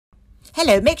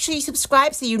Hello, make sure you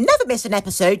subscribe so you never miss an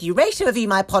episode. You rate and review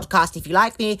my podcast if you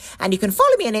like me, and you can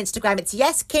follow me on Instagram. It's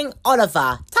Yes King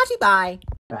Oliver. Tatty bye.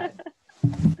 Right.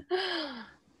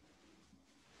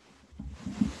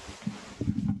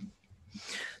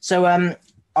 So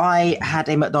I had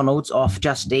a McDonald's off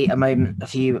Just Eat a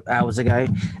few hours ago,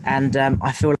 and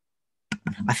I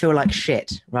feel like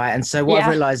shit, right? And so what I've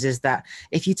realized is that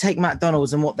if you take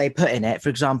McDonald's and what they put in it, for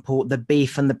example, the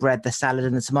beef and the bread, the salad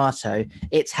and the tomato,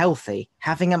 it's healthy.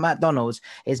 Having a McDonald's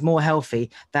is more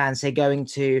healthy than, say, going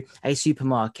to a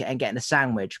supermarket and getting a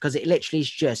sandwich, because it literally is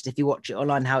just, if you watch it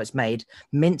online, how it's made,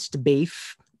 minced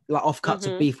beef, like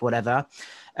offcuts of beef, whatever,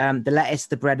 the lettuce,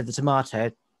 the bread, and the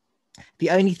tomato. The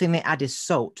only thing they add is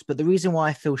salt. But the reason why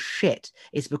I feel shit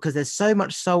is because there's so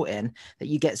much salt in that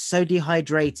you get so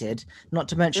dehydrated, not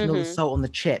to mention all the salt on the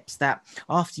chips, that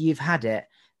after you've had it,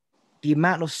 the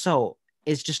amount of salt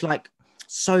is just like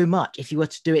so much. If you were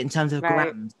to do it in terms of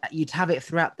grams, you'd have it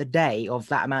throughout the day of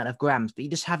that amount of grams, but you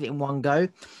just have it in one go.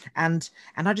 And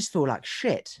I just feel like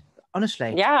shit,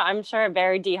 honestly. Yeah, I'm sure.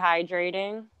 Very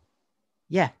dehydrating.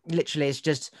 Yeah, literally, it's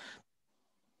just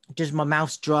my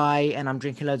mouth's dry and I'm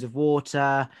drinking loads of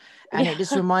water, and it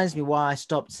just reminds me why I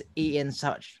stopped eating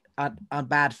such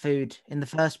bad food in the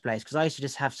first place, because I used to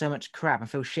just have so much crap and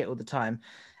feel shit all the time,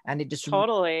 and it just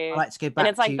totally. I like to go back. And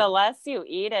it's like the less you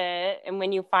eat it, and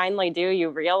when you finally do, you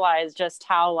realize just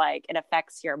how like it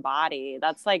affects your body.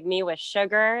 That's like me with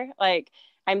sugar. Like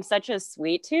I'm such a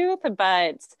sweet tooth,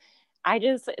 but I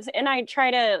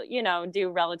try to, do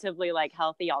relatively like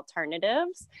healthy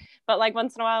alternatives. But like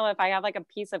once in a while, if I have like a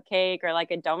piece of cake or like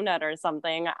a donut or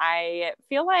something, I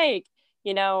feel like,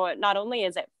 not only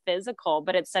is it physical,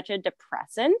 but it's such a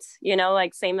depressant,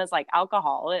 like same as like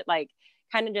alcohol. It like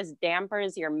kind of just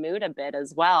dampers your mood a bit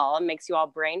as well. It makes you all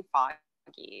brain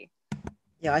foggy.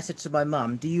 Yeah, I said to my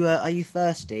mum, are you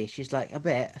thirsty? She's like, a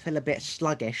bit. I feel a bit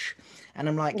sluggish. And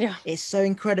I'm like, It's so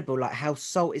incredible, like how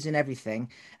salt is in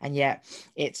everything, and yet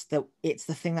it's the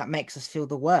thing that makes us feel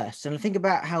the worst. And I think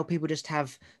about how people just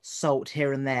have salt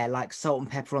here and there, like salt and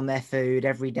pepper on their food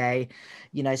every day,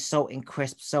 salt in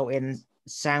crisps, salt in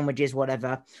sandwiches,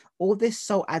 whatever. All this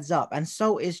salt adds up, and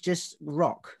salt is just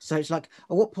rock. So it's like,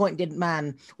 at what point did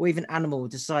man or even animal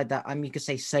decide that, you could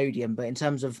say sodium, but in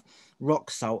terms of rock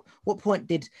salt, what point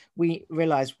did we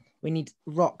realize we need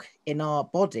rock in our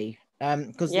body?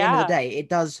 Because at the end of the day, it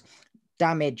does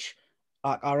damage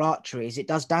our arteries, it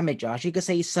does damage us. You could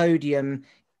say sodium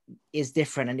is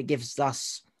different and it gives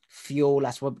us fuel.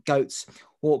 That's what goats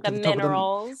walk to the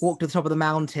top of the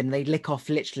mountain, they lick off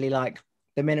literally like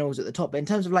the minerals at the top. But in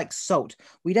terms of like salt,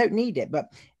 we don't need it.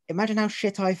 But imagine how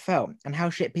shit I felt and how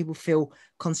shit people feel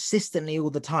consistently all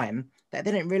the time, that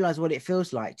they don't realize what it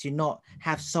feels like to not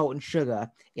have salt and sugar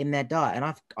in their diet.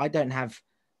 And I don't have,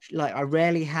 like, I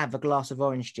rarely have a glass of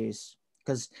orange juice,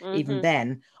 because even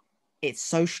then it's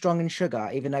so strong in sugar,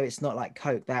 even though it's not like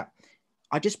Coke, that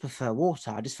I just prefer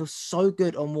water. I just feel so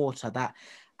good on water that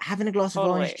having a glass of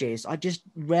orange juice, I just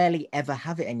rarely ever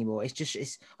have it anymore. I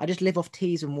just live off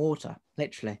teas and water,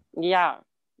 literally. Yeah,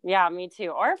 me too.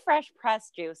 Or fresh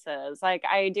pressed juices. Like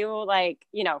I do like,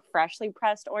 freshly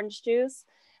pressed orange juice.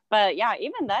 But yeah,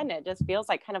 even then it just feels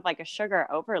like kind of like a sugar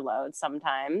overload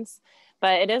sometimes.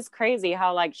 But it is crazy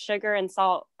how like sugar and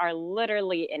salt are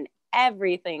literally in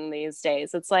everything these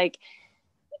days. It's like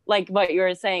what you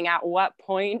were saying, at what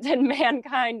point did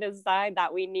mankind decide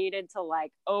that we needed to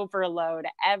like overload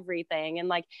everything? And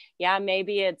like, yeah,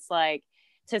 maybe it's like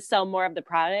to sell more of the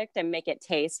product and make it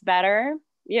taste better,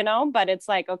 but it's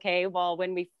like, okay, well,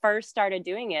 when we first started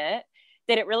doing it,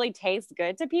 did it really taste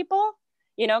good to people?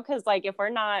 Because like if we're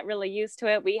not really used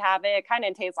to it, we have it kind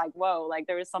of tastes like, whoa, like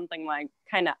there was something like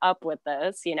kind of up with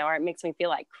this, or it makes me feel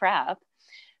like crap.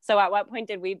 So at what point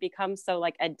did we become so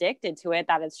like addicted to it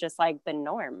that it's just like the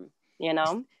norm,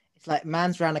 It's like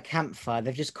man's around a campfire,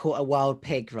 they've just caught a wild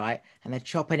pig, right? And they're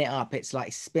chopping it up. It's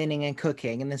like spinning and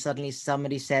cooking. And then suddenly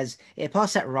somebody says, "Yeah,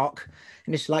 pass that rock."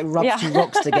 And just like rubs two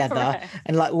rocks together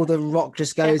and like all the rock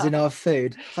just goes in our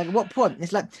food. It's like, at what point?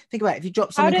 It's like, think about it. If you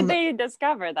drop something. How did they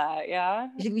discover that? Yeah.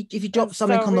 If you drop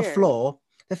something on the floor,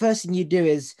 the first thing you do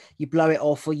is you blow it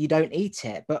off or you don't eat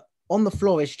it. But on the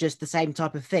floor is just the same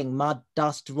type of thing, mud,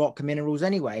 dust, rock, minerals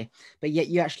anyway, but yet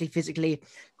you actually physically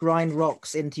grind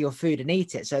rocks into your food and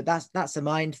eat it. So that's a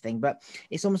mind thing, but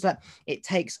it's almost like it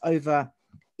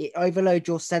overloads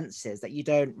your senses, that you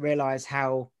don't realize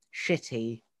how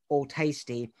shitty or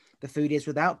tasty the food is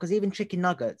without. Because even chicken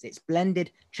nuggets, it's blended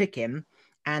chicken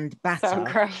and batter. So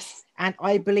gross. And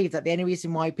I believe that the only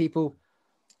reason why people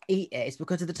eat it, it's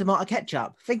because of the tomato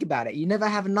ketchup. Think about it. You never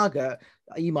have a nugget,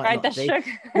 you might Right, the not do, sugar.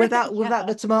 without Yeah.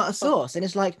 the tomato sauce. And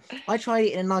it's like, I tried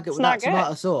eating a nugget It's without not good.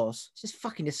 tomato sauce. It's just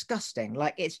fucking disgusting.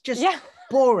 Like, it's just Yeah.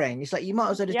 boring. It's like, you might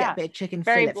as well just get a Yeah. bit of chicken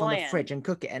Very fillet from the bland. fridge and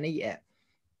cook it and eat it.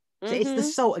 So it's the Mm-hmm.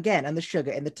 salt again and the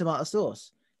sugar in the tomato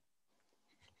sauce.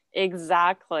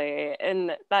 Exactly.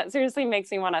 And that seriously makes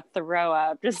me want to throw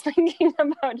up just thinking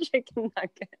about chicken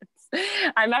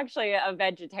nuggets. I'm actually a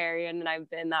vegetarian and I've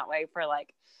been that way for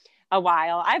like a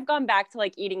while. I've gone back to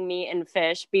like eating meat and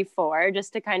fish before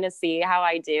just to kind of see how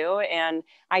I do. And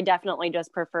I definitely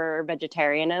just prefer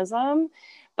vegetarianism.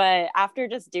 But after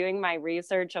just doing my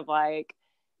research of like,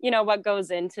 you know, what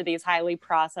goes into these highly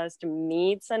processed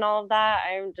meats and all of that,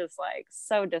 I'm just like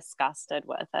so disgusted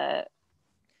with it.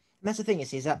 And that's the thing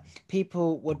is that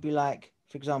people would be like,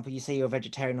 for example, you say you're a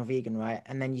vegetarian or vegan, right?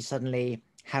 And then you suddenly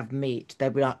have meat. They'll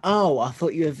be like, oh, I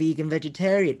thought you were vegan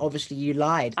vegetarian. Obviously you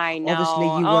lied. I Obviously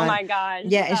know. you Oh weren't. my gosh,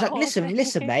 Yeah, it's that like, whole listen, thing.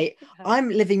 listen, mate. Yeah. I'm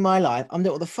living my life. I'm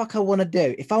doing what the fuck I want to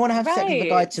do. If I want to have sex with a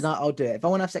guy Right. tonight, I'll do it. If I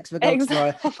want to have sex with a girl tomorrow,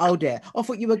 Exactly. I'll do it. I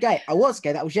thought you were gay. I was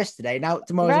gay. That was yesterday. Now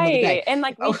tomorrow's another day. Right. And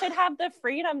like we Oh, should have the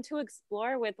freedom to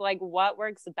explore with like what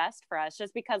works best for us.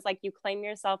 Just because like you claim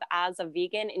yourself as a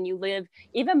vegan and you live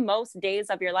even most days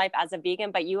of your life as a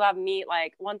vegan, but you have meat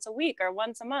like once a week or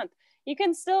once a month. You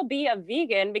can still be a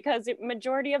vegan because the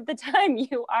majority of the time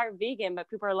you are vegan,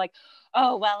 but people are like,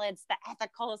 "Oh, well, it's the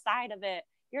ethical side of it."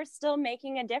 You're still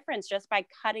making a difference just by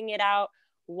cutting it out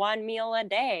one meal a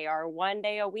day or one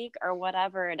day a week or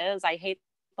whatever it is. I hate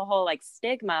the whole like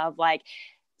stigma of like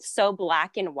so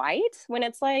black and white when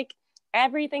it's like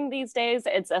everything these days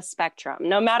it's a spectrum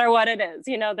no matter what it is,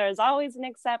 you know, there's always an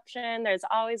exception, there's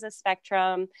always a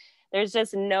spectrum, there's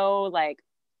just no like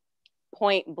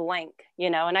point blank, you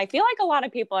know. And I feel like a lot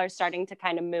of people are starting to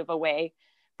kind of move away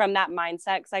from that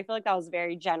mindset because I feel like that was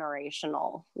very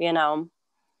generational, you know.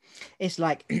 it's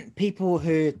like people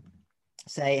who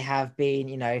say have been,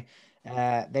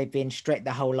 they've been straight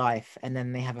their whole life and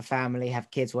then they have a family, have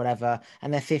kids, whatever,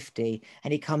 and they're 50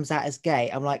 and he comes out as gay.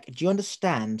 I'm like, do you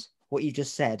understand what you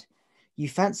just said? You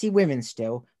fancy women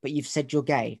still, but you've said you're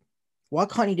gay. Why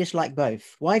can't you just like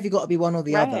both? Why have you got to be one or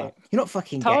the other? Right. You're not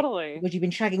fucking gay Totally. because you've been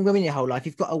shagging women your whole life.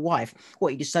 You've got a wife.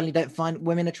 What, you just suddenly don't find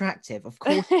women attractive? Of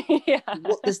course. Yeah.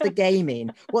 What does the gay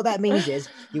mean? What that means is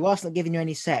you ask not giving you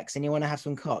any sex and you want to have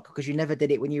some cock because you never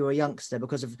did it when you were a youngster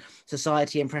because of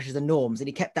society and pressures and norms, and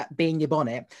you kept that bee in your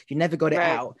bonnet. You never got it Right.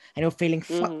 out, and you're feeling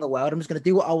fuck Mm-hmm. the world. I'm just going to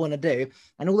do what I want to do,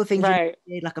 and all the things you Right.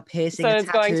 need, like a piercing, So a it's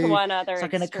going to tattoo, one other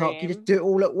sucking a cock, you just extreme. do it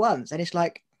all at once, and it's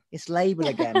like it's label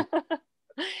again.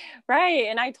 Right.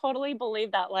 And I totally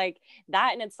believe that, like,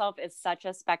 that in itself is such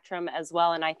a spectrum as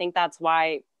well. And I think that's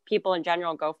why people in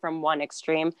general go from one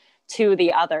extreme to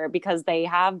the other because they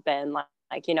have been like,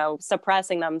 you know,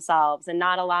 suppressing themselves and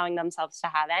not allowing themselves to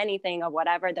have anything of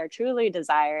whatever they're truly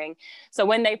desiring. So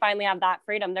when they finally have that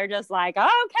freedom, they're just like,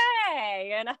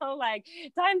 okay, you know, like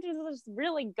time to just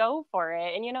really go for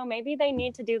it. And, you know, maybe they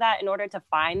need to do that in order to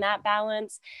find that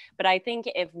balance. But I think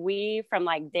if we from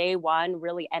like day one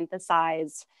really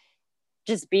emphasize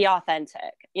just be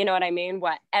authentic, you know what I mean?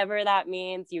 Whatever that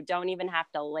means, you don't even have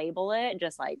to label it,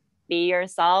 just like be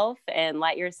yourself and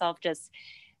let yourself just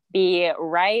be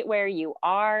right where you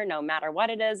are, no matter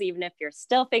what it is, even if you're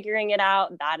still figuring it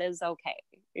out, that is okay.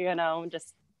 You know,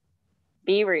 just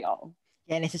be real.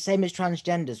 Yeah, and it's the same as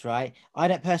transgenders, right? I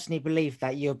don't personally believe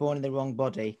that you're born in the wrong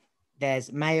body.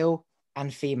 There's male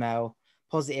and female,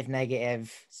 positive,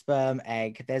 negative, sperm,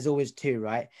 egg. There's always two,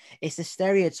 right? It's the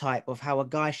stereotype of how a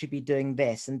guy should be doing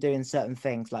this and doing certain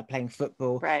things like playing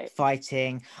football, Right.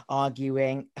 fighting,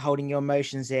 arguing, holding your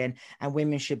emotions in, and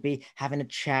women should be having a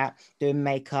chat, doing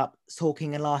makeup,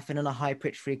 talking and laughing on a high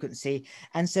pitch frequency.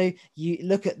 And so you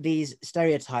look at these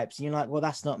stereotypes and you're like, well,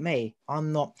 that's not me.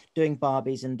 I'm not doing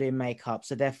Barbies and doing makeup,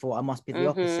 so therefore I must be the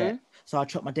opposite. Mm-hmm. So I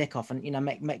chop my dick off and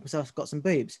make myself got some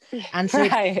boobs. And so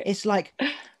Right. it's like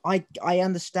I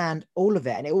understand all of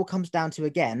it, and it all comes down to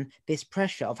again this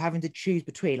pressure of having to choose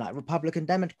between like Republican,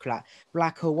 Democrat,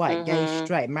 black or white, gay, Mm-hmm.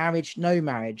 straight, marriage, no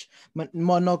marriage,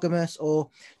 monogamous or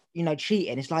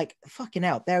cheating. It's like fucking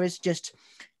hell. There's just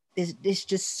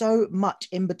so much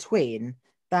in between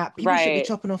that people should be Right.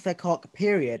 chopping off their cock,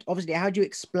 period. Obviously, how do you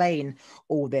explain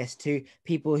all this to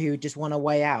people who just want a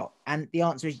way out? And the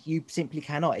answer is you simply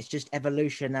cannot. It's just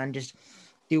evolution and just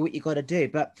do what you got to do.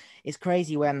 But it's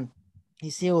crazy when you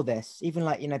see all this, even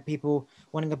like people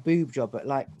wanting a boob job at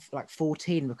like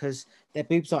 14 because their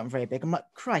boobs aren't very big. I'm like,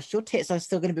 Christ, your tits are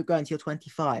still going to be growing until you're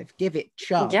 25. Give it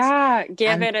chance. Yeah. Give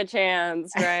And it a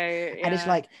chance. Right. and it's Yeah.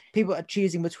 like people are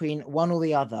choosing between one or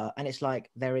the other, and it's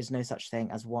like there is no such thing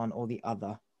as one or the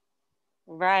other.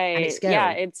 And it's Right.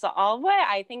 Yeah. scary. It's all what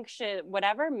I think should,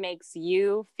 whatever makes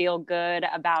you feel good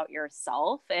about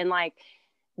yourself. And like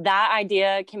that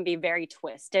idea can be very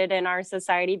twisted in our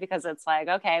society because it's like,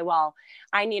 okay, well,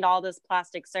 I need all this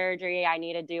plastic surgery. I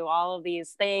need to do all of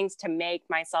these things to make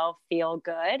myself feel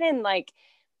good. And like,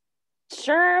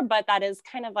 sure, but that is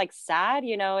kind of like sad,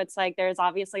 you know. It's like there's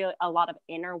obviously a lot of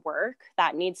inner work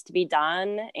that needs to be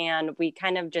done, and we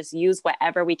kind of just use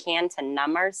whatever we can to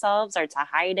numb ourselves or to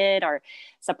hide it or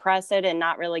suppress it and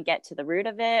not really get to the root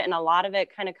of it. And a lot of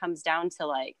it kind of comes down to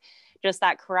like just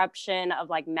that corruption of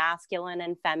like masculine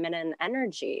and feminine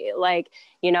energy. Like,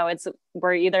 you know, it's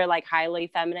we're either like highly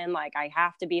feminine, like I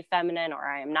have to be feminine, or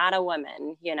I am not a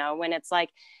woman, you know, when it's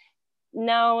like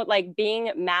no, like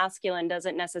being masculine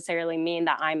doesn't necessarily mean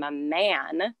that I'm a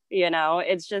man, you know,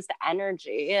 it's just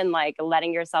energy and like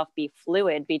letting yourself be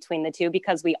fluid between the two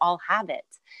because we all have it,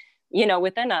 you know,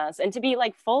 within us. And to be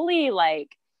like fully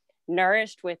like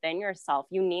nourished within yourself,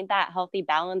 you need that healthy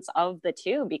balance of the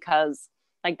two because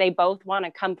like they both want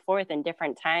to come forth in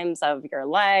different times of your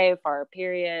life or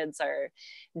periods or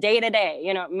day to day,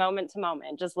 you know, moment to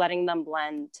moment, just letting them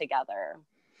blend together.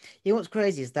 You know what's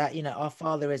crazy is that, our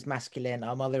father is masculine,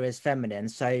 our mother is feminine.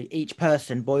 So each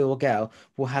person, boy or girl,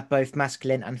 will have both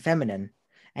masculine and feminine.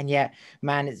 And yet,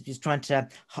 man is just trying to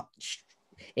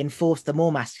enforce the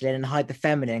more masculine and hide the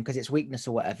feminine because it's weakness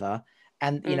or whatever.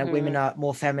 And, women are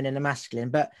more feminine and masculine.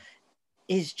 But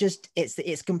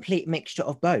it's complete mixture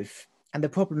of both. And the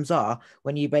problems are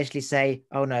when you basically say,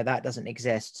 oh, no, that doesn't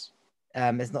exist.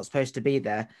 It's not supposed to be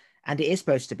there. And it is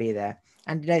supposed to be there.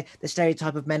 And the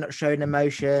stereotype of men not showing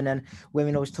emotion and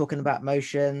women always talking about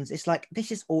emotions. It's like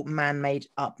this is all man-made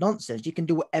up nonsense. You can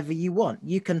do whatever you want.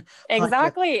 You can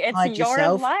Exactly. It's hide your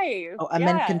yourself. life. Oh, and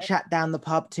men can Yeah. chat down the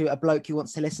pub to a bloke who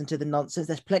wants to listen to the nonsense.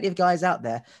 There's plenty of guys out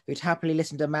there who'd happily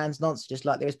listen to a man's nonsense, just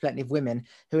like there is plenty of women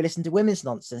who listen to women's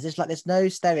nonsense. It's like there's no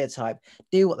stereotype.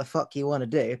 Do what the fuck you want to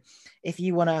do. If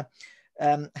you want to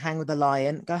hang with the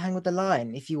lion, go hang with the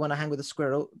lion. If you want to hang with the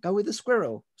squirrel, go with the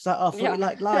squirrel. So I thought Yeah. you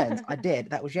liked lions. I did.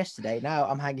 That was yesterday. Now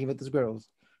I'm hanging with the squirrels.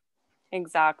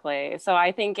 Exactly. So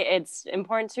I think it's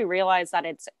important to realize that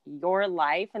it's your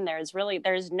life and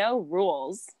there's no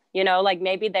rules, you know, like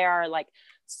maybe there are like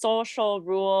social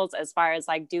rules as far as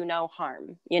like do no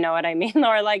harm, you know what I mean?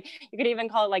 Or like you could even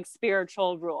call it like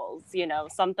spiritual rules, you know,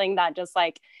 something that just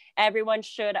like everyone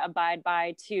should abide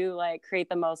by to like create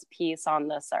the most peace on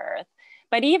this earth.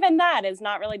 But even that is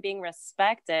not really being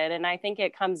respected. And I think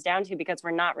it comes down to because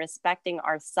we're not respecting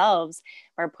ourselves,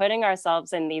 we're putting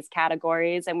ourselves in these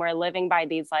categories and we're living by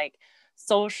these like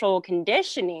social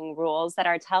conditioning rules that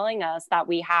are telling us that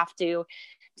we have to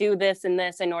do this and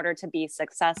this in order to be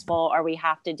successful, or we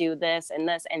have to do this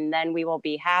and then we will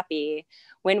be happy,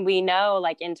 when we know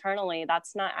like internally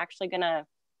that's not actually going to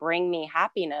bring me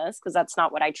happiness because that's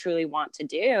not what I truly want to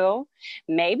do.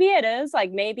 Maybe it is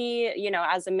like maybe, you know,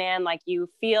 as a man, like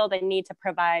you feel the need to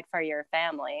provide for your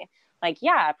family. Like,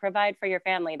 yeah, provide for your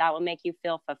family. That will make you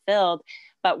feel fulfilled.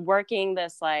 But working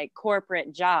this like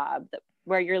corporate job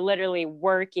where you're literally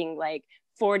working like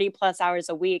 40 plus hours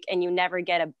a week and you never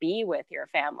get to be with your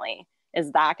family,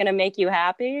 is that going to make you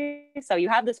happy? So you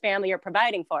have this family you're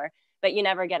providing for, but you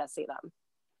never get to see them,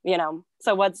 you know?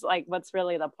 So what's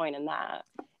really the point in that?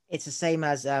 It's the same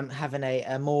as having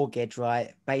a mortgage,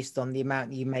 right? Based on the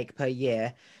amount you make per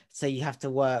year. So you have to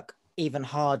work even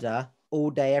harder all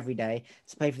day, every day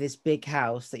to pay for this big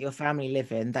house that your family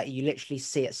live in that you literally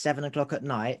see at 7 o'clock at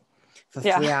night for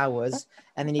Yeah. 3 hours.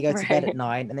 And then you go to bed at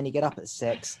 9 and then you get up at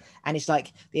 6. And it's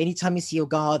like the only time you see your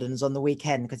gardens on the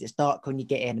weekend because it's dark when you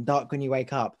get in and dark when you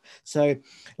wake up. So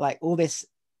like all this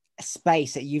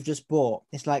space that you've just bought,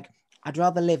 it's like, I'd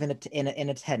rather live in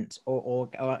a tent or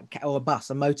a bus,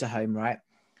 a motorhome, right?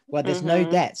 Where there's no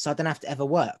debt, so I don't have to ever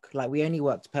work. Like we only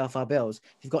work to pay off our bills.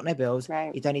 If you've got no bills,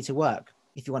 Right. you don't need to work.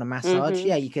 If you want a massage,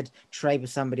 yeah, you could trade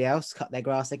with somebody else, cut their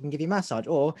grass, they can give you a massage,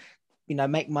 or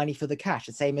make money for the cash.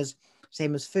 The same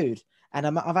as food. And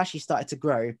I've actually started to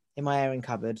grow in my airing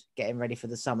cupboard, getting ready for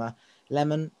the summer.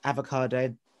 Lemon,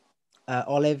 avocado,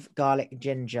 olive, garlic,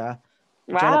 ginger,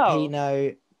 Wow.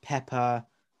 jalapeno, pepper.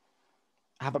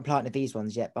 I haven't planted these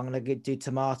ones yet, but I'm gonna do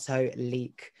tomato,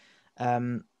 leek.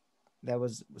 There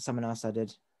was someone else I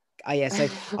did. Oh yeah, so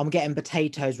I'm getting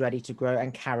potatoes ready to grow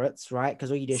and carrots, right?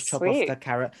 Because all you do is chop off the Sweet.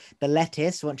 carrot. The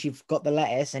lettuce, once you've got the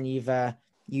lettuce and you've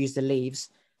used the leaves,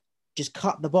 just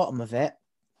cut the bottom of it,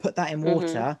 put that in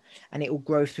water, and it will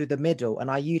grow through the middle.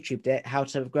 And I YouTubed it how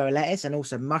to grow a lettuce and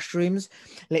also mushrooms.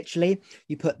 Literally,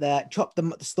 you chop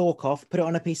the stalk off, put it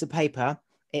on a piece of paper.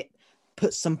 It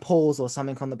put some paws or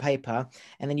something on the paper,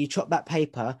 and then you chop that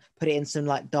paper, put it in some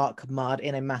like dark mud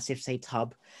in a massive, say,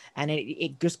 tub, and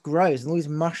it just grows, and all these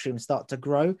mushrooms start to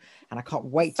grow, and I can't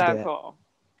wait to do So it. cool.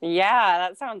 Yeah,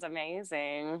 that sounds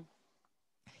amazing.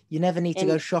 You never need to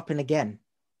go And shopping again.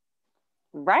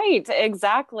 right,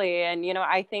 exactly. And,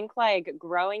 I think like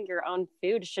growing your own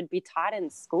food should be taught in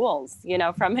schools,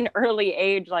 from an early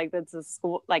age. Like, that's a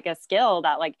school, like a skill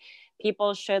that like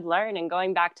people should learn. And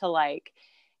going back to like,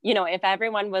 if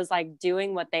everyone was like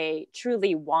doing what they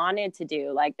truly wanted to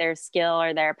do, like their skill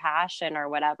or their passion or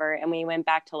whatever, and we went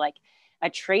back to like a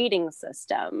trading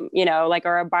system, like,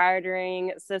 or a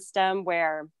bartering system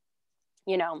where,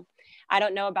 you know, I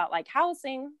don't know about like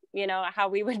housing, how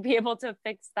we would be able to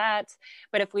fix that.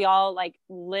 But if we all like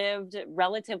lived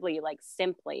relatively like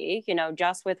simply,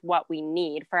 just with what we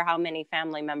need for how many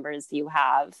family members you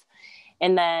have,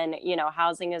 and then,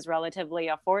 housing is relatively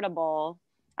affordable,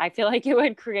 I feel like it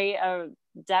would create a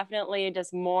definitely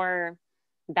just more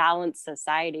balanced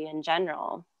society in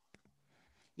general.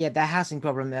 Yeah, the housing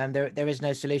problem, there is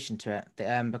no solution to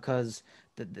it, because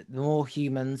the more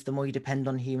humans, the more you depend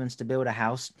on humans to build a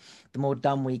house, the more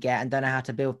dumb we get and don't know how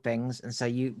to build things, and so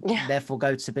you Yeah. therefore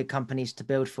go to big companies to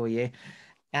build for you,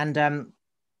 and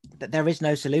there is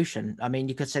no solution. I mean,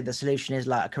 you could say the solution is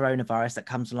like a coronavirus that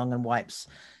comes along and wipes,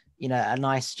 a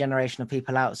nice generation of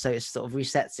people out, so it sort of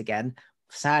resets again.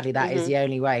 Sadly, that is Mm-hmm. the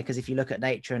only way, because if you look at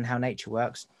nature and how nature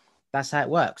works, that's how it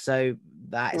works. So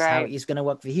that is how Right. it's going to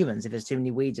work for humans. If there's too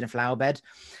many weeds in a flower bed,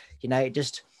 it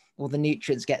just, all the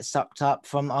nutrients get sucked up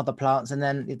from other plants, and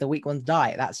then the weak ones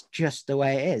die. That's just the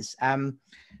way it is.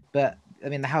 But I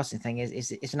mean, the housing thing is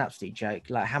it's an absolute joke.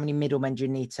 Like, how many middlemen do you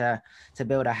need to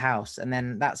build a house? And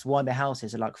then that's why the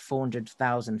houses are like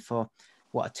 400,000 for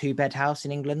what, a 2-bed house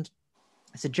in England.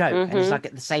 It's a joke, and it's Mm-hmm. like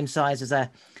the same size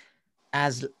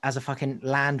as a fucking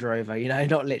Land Rover,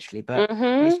 not literally, but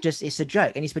Mm-hmm. it's a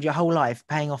joke. And you spend your whole life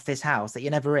paying off this house that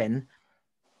you're never in,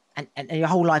 and your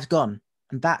whole life's gone.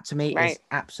 And that to me is Right.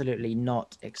 absolutely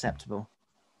not acceptable.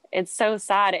 It's so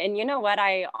sad. And you know what?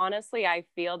 I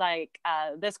feel like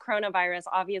this coronavirus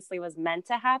obviously was meant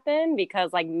to happen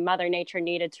because like Mother Nature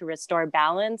needed to restore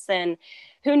balance. And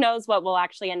who knows what will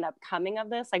actually end up coming of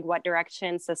this, like what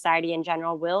direction society in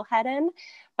general will head in.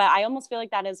 But I almost feel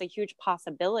like that is a huge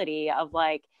possibility of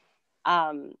like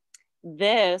um,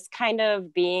 this kind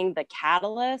of being the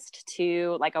catalyst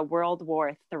to like a World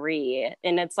War III.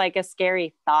 And it's like a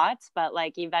scary thought, but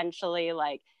like eventually,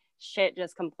 like, shit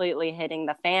just completely hitting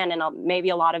the fan, and maybe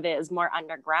a lot of it is more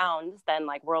underground than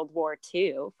like World War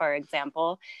II, for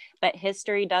example, but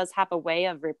history does have a way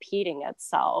of repeating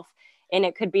itself, and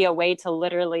it could be a way to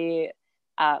literally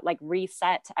like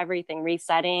reset everything,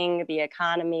 resetting the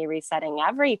economy, resetting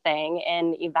everything,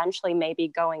 and eventually maybe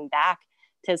going back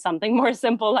to something more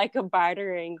simple like a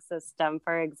bartering system,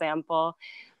 for example.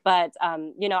 But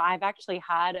I've actually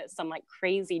had some like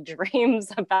crazy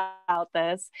dreams about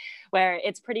this, where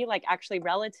it's pretty like actually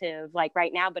relative like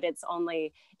right now, but it's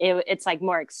like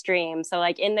more extreme. So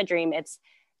like in the dream, it's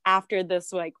after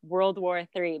this like World War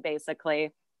III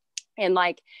basically, and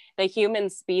like the human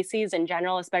species in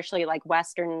general, especially like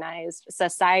westernized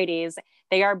societies,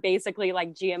 they are basically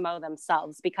like GMO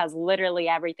themselves, because literally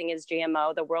everything is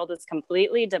GMO. The world is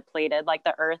completely depleted, like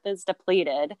the earth is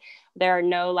depleted. There are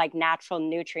no like natural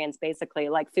nutrients, basically.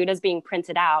 Like food is being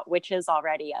printed out, which is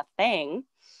already a thing.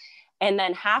 And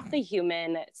then half the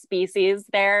human species,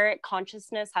 their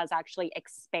consciousness has actually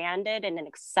expanded and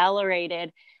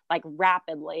accelerated like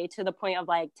rapidly, to the point of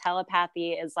like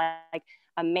telepathy is like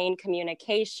a main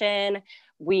communication.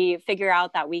 We figure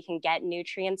out that we can get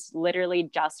nutrients literally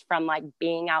just from like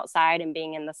being outside and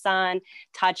being in the sun,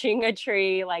 touching a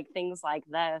tree, like things like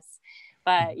this.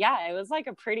 But yeah, it was like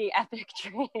a pretty epic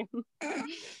dream.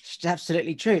 It's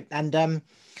absolutely true. And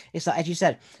it's like, as you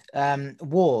said,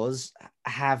 wars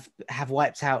have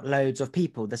wiped out loads of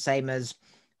people, the same as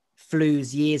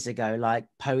flus years ago, like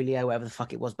polio, whatever the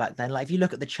fuck it was back then. Like, if you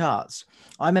look at the charts,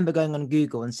 I remember going on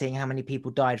Google and seeing how many people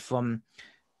died from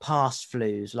past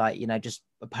flus, like, just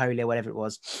polio, whatever it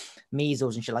was,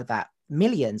 measles and shit like that.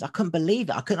 Millions. I couldn't believe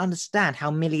it. I couldn't understand how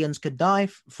millions could die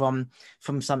from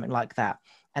something like that.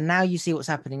 And now you see what's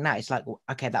happening now. It's like, well,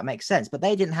 okay, that makes sense. But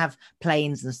they didn't have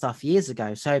planes and stuff years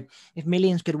ago. So if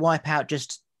millions could wipe out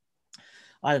just,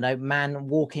 I don't know, man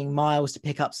walking miles to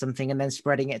pick up something and then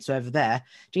spreading it to over there,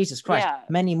 Jesus Christ, Yeah.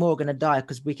 many more are going to die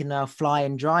because we can now fly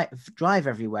and drive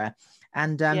everywhere.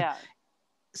 And Yeah.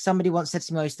 somebody once said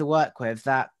to me I used to work with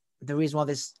that the reason why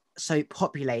this so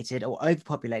populated or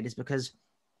overpopulated is because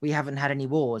we haven't had any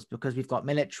wars, because we've got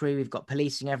military, we've got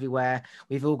policing everywhere,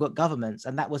 we've all got governments,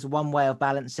 and that was one way of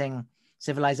balancing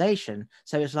civilization.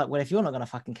 So it's like, well, if you're not going to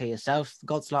fucking kill yourself,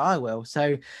 God's like, I will.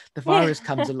 So the virus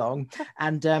comes along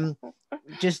and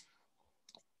just,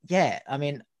 yeah, I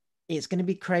mean, it's going to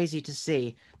be crazy to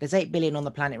see. There's 8 billion on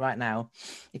the planet right now.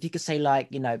 If you could say like,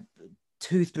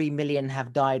 2-3 million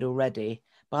have died already,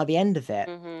 by the end of it,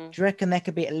 do you reckon there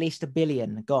could be at least 1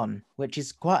 billion gone, which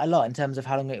is quite a lot in terms of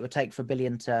how long it would take for 1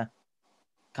 billion to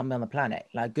come on the planet?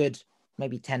 Like good,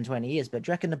 maybe 10-20 years, but do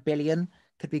you reckon 1 billion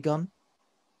could be gone?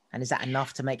 And is that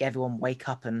enough to make everyone wake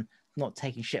up and not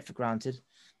taking shit for granted?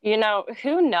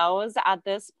 Who knows at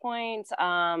this point?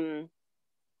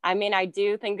 I mean, I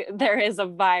do think there is a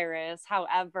virus.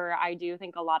 However, I do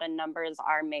think a lot of numbers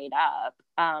are made up.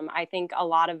 I think a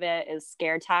lot of it is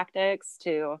scare tactics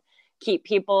to keep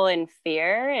people in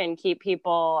fear and keep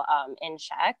people in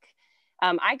check.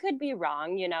 I could be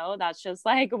wrong, that's just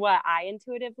like what I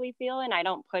intuitively feel. And I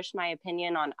don't push my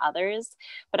opinion on others,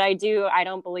 but I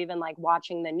don't believe in like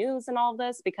watching the news and all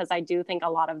this, because I do think a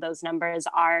lot of those numbers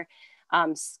are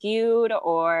skewed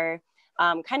or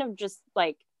kind of just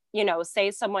like,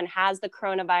 say someone has the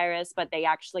coronavirus, but they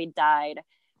actually died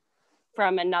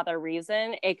from another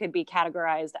reason. It could be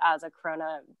categorized as a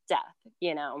corona death,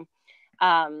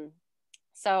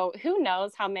 So who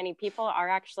knows how many people are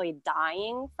actually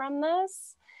dying from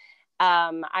this?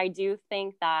 I do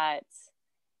think that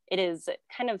it is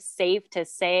kind of safe to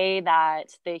say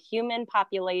that the human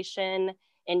population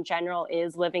in general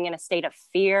is living in a state of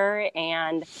fear,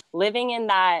 and living in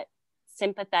that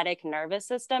sympathetic nervous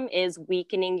system is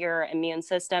weakening your immune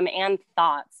system and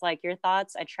thoughts. Like your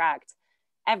thoughts attract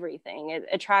everything. It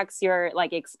attracts your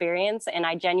like experience. And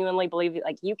I genuinely believe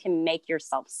like you can make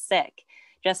yourself sick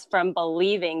just from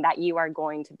believing that you are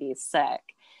going to be sick.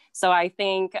 So I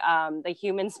think the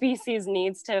human species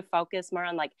needs to focus more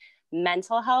on like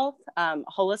mental health,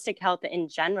 holistic health in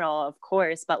general, of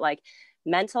course, but like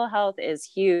mental health is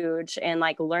huge, and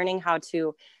like learning how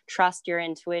to trust your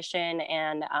intuition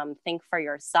and think for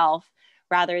yourself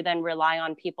rather than rely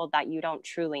on people that you don't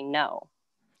truly know.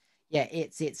 Yeah,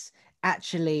 it's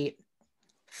actually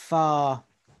far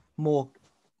more,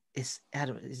 is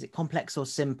it complex or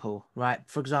simple, right?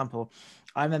 For example,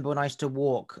 I remember when I used to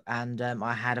walk and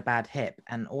I had a bad hip,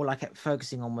 and all I kept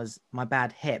focusing on was my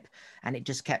bad hip, and it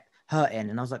just kept hurting,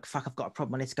 and I was like, fuck, I've got a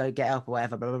problem, I need to go get help or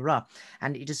whatever, blah blah blah.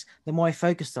 And it just, the more I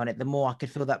focused on it, the more I could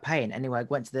feel that pain. Anyway, I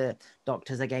went to the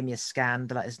doctors, they gave me a scan,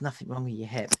 they're like, there's nothing wrong with your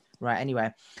hip, right?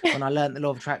 Anyway, when I learned the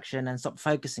law of attraction and stopped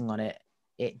focusing on it,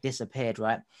 it disappeared,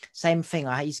 right? Same thing,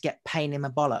 I used to get pain in my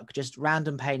bollock, just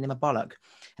random pain in my bollock,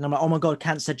 and I'm like, oh my god,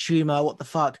 cancer, tumor, what the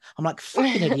fuck? I'm like,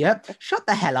 fucking idiot, shut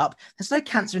the hell up. There's no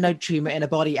cancer, no tumor in a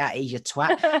body at ease, you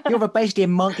twat. You're basically a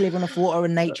monk living off water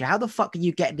and nature. How the fuck can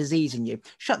you get disease in you?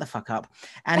 Shut the fuck up.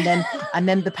 And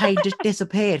then the pain just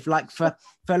disappeared for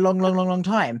a long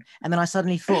time. And then I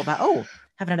suddenly thought about, oh,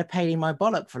 haven't had a pain in my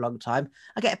bollock for a long time.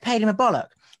 I get a pain in my bollock.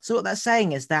 So what that's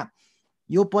saying is that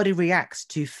your body reacts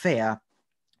to fear.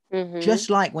 Just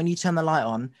like when you turn the light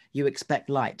on, you expect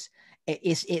light.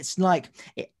 It's like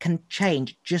it can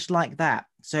change just like that.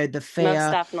 So the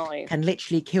fear can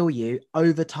literally kill you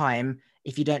over time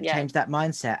if you don't change that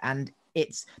mindset. And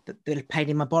it's the pain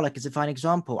in my bollock is a fine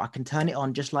example. I can turn it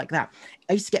on just like that.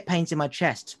 I used to get pains in my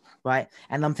chest, right?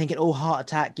 And I'm thinking, oh, heart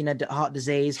attack, heart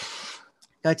disease.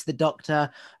 Go to the doctor.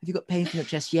 Have you got pain from your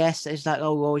chest? Yes. It's like,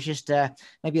 oh, well, it's just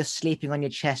maybe you're sleeping on your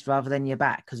chest rather than your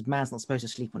back, because man's not supposed to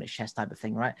sleep on his chest type of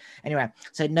thing, right? Anyway,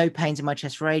 so no pains in my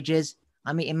chest for ages.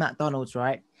 I'm eating McDonald's,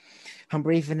 right? I'm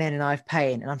breathing in and I have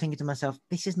pain. And I'm thinking to myself,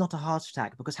 this is not a heart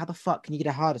attack, because how the fuck can you get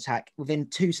a heart attack within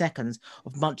 2 seconds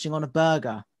of munching on a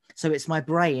burger? So it's my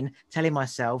brain telling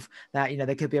myself that,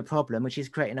 there could be a problem, which is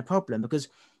creating a problem, because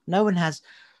no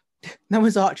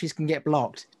one's arteries can get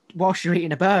blocked whilst you're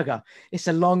eating a burger. It's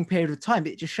a long period of time.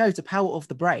 It just shows the power of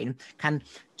the brain can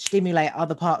stimulate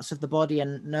other parts of the body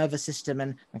and nervous system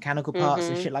and mechanical parts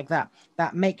and shit like that.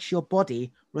 That makes your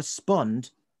body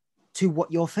respond to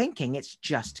what you're thinking. It's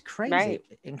just crazy, right?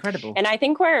 Incredible. And I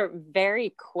think we're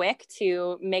very quick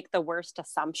to make the worst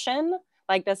assumption.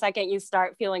 Like the second you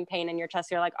start feeling pain in your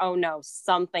chest, you're like, oh no,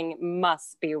 something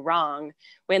must be wrong.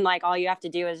 When like all you have to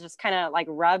do is just kind of like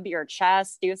rub your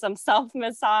chest, do some self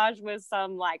massage with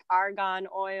some like argan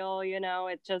oil,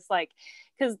 it's just like,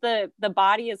 because the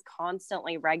body is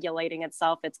constantly regulating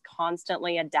itself. It's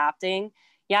constantly adapting.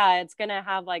 Yeah, it's going to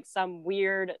have like some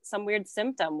weird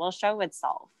symptom will show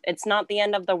itself. It's not the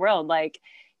end of the world. Like,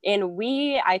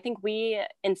 I think we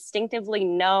instinctively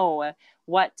know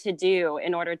what to do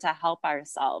in order to help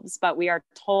ourselves, but we are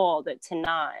told to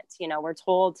not, we're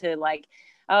told to like,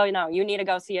 oh, no, you need to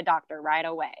go see a doctor right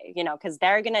away, because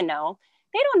they're going to know,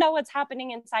 they don't know what's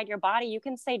happening inside your body. You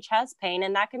can say chest pain,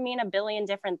 and that can mean a billion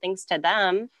different things to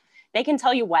them. They can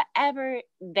tell you whatever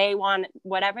they want,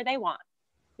 whatever they want.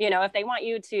 You know, if they want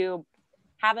you to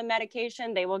have a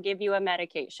medication, they will give you a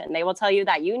medication. They will tell you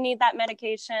that you need that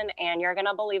medication, and you're going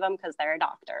to believe them because they're a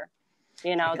doctor.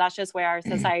 You know, that's just where our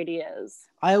society is.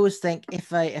 I always think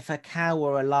if a cow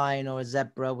or a lion or a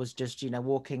zebra was just,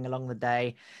 walking along the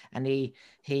day, and he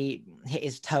hit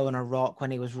his toe on a rock when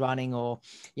he was running, or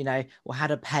or had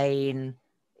a pain,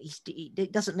 he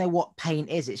doesn't know what pain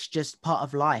is. It's just part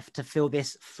of life to feel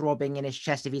this throbbing in his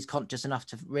chest if he's conscious enough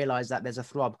to realize that there's a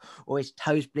throb, or his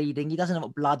toe's bleeding. He doesn't know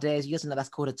what blood is. He doesn't know that's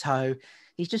called a toe.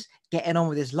 He's just getting on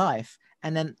with his life,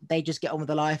 and then they just get on with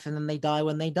their life, and then they die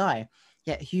when they die.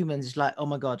 Yet humans is like, oh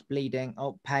my God, bleeding,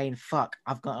 oh pain, fuck,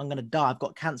 I'm gonna die, I've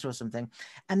got cancer or something.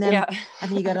 And then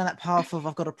you go down that path of,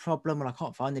 I've got a problem, well, I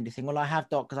can't find anything. Well, I have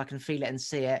doc because I can feel it and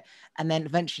see it. And then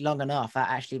eventually, long enough, that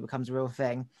actually becomes a real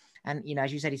thing. And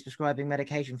as you said, he's prescribing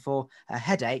medication for a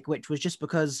headache, which was just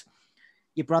because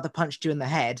your brother punched you in the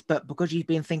head, but because you've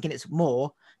been thinking it's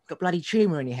more, you've got bloody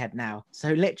tumor in your head now.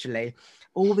 So literally,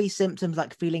 all these symptoms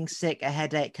like feeling sick, a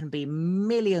headache, can be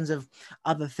millions of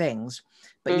other things,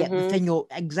 but yet the thing you're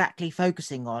exactly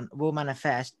focusing on will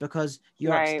manifest because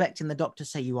you're expecting the doctor to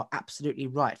say, you are absolutely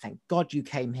right. Thank God you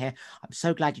came here. I'm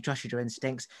so glad you trusted your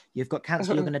instincts. You've got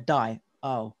cancer. You're going to die.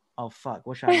 Oh fuck.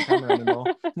 Wish I hadn't come here anymore.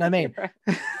 You know what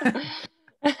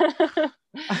I mean?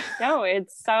 No,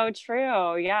 it's so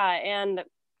true. Yeah. And,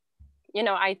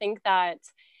 I think that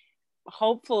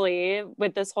hopefully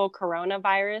with this whole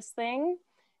coronavirus thing,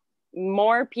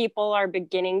 more people are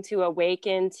beginning to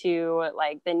awaken to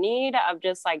like the need of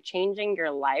just like changing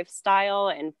your lifestyle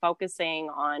and focusing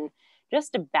on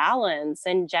just a balance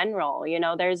in general.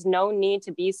 There's no need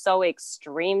to be so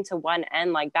extreme to one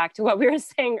end, like back to what we were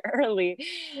saying earlier.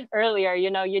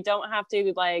 You don't have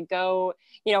to like go,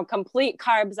 complete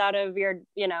carbs out of your,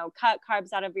 cut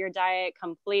carbs out of your diet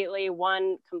completely,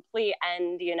 one complete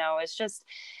end. It's just,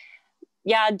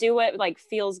 do what like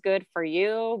feels good for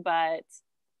you, but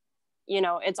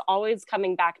it's always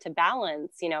coming back to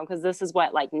balance, because this is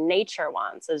what like nature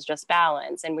wants, is just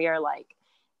balance. And we are like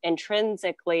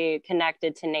intrinsically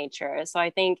connected to nature. So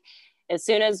I think as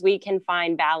soon as we can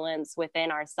find balance within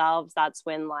ourselves, that's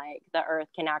when like the earth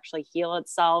can actually heal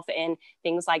itself, and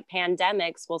things like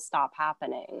pandemics will stop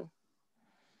happening.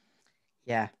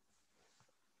 Yeah.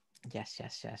 Yes.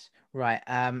 Right.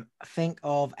 Think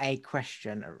of a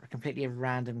question, a completely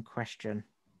random question.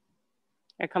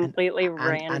 A completely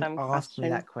random and ask question. Me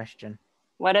that question.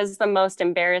 What is the most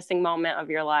embarrassing moment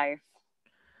of your life?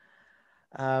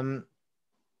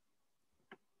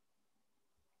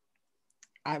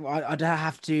 I'd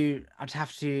have to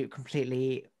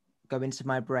completely go into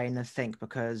my brain and think,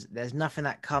 because there's nothing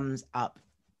that comes up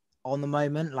on the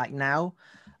moment like now.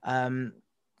 I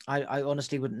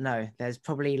honestly wouldn't know. There's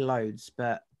probably loads,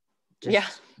 but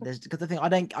there's, because the thing, I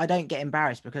don't get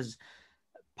embarrassed, because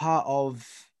part of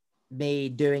me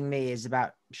doing me is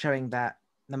about showing that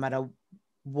no matter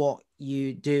what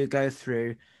you do go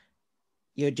through,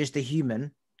 you're just a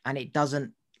human, and it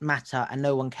doesn't matter, and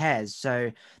no one cares.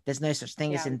 So there's no such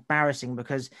thing as embarrassing,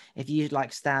 because if you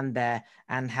like stand there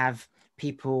and have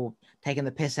people taking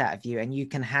the piss out of you and you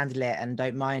can handle it and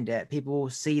don't mind it, people will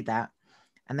see that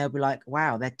and they'll be like,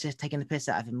 wow, they're just taking the piss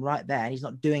out of him right there and he's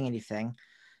not doing anything.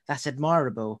 That's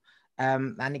admirable.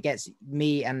 And it gets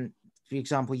me, and for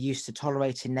example, used to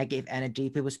tolerating negative energy,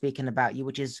 people speaking about you,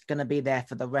 which is going to be there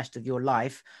for the rest of your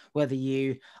life, whether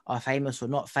you are famous or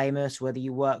not famous, whether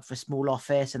you work for a small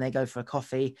office and they go for a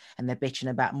coffee and they're bitching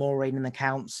about Maureen and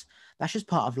accounts. That's just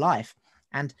part of life.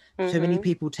 And so many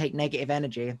people take negative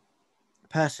energy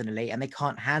personally and they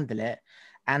can't handle it.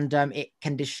 And it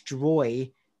can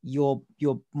destroy your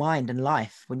mind and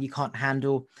life when you can't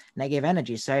handle negative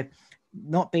energy. So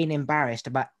not being embarrassed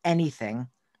about anything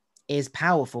is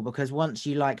powerful, because once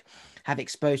you like have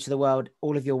exposed to the world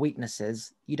all of your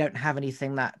weaknesses, you don't have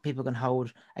anything that people can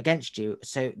hold against you.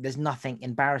 So there's nothing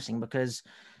embarrassing, because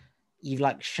you've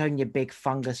like shown your big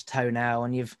fungus toenail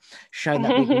and you've shown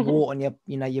that big wart on your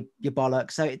your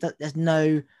bollocks. So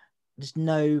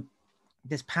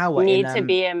there's power need to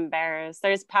be embarrassed.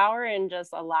 There's power in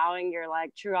just allowing your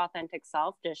like true authentic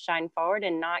self to shine forward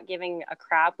and not giving a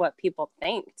crap what people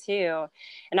think too.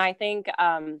 And I think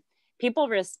people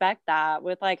respect that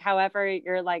with like, however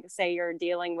you're like, say you're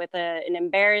dealing with an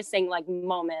embarrassing like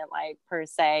moment, like per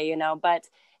se, but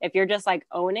if you're just like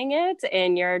owning it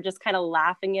and you're just kind of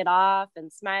laughing it off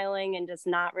and smiling and just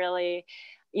not really,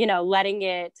 letting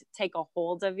it take a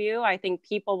hold of you, I think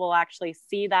people will actually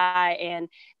see that and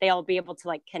they'll be able to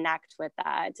like connect with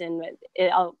that. And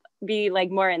be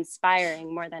like more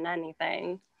inspiring more than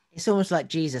anything. It's almost like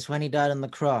Jesus when he died on the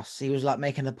cross. He was like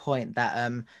making the point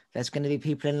that there's going to be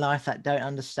people in life that don't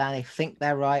understand. They think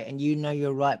they're right, and you know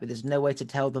you're right, but there's no way to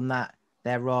tell them that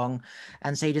they're wrong.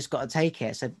 And so you just got to take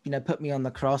it. So, you know, put me on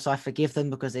the cross. I forgive them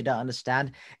because they don't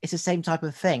understand. It's the same type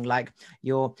of thing. Like,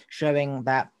 you're showing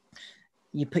that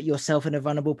you put yourself in a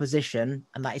vulnerable position,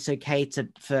 and that it's okay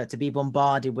to be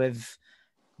bombarded with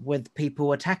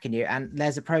people attacking you. And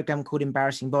there's a program called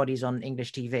Embarrassing Bodies on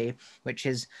English TV, which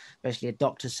is basically a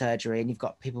doctor's surgery, and you've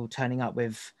got people turning up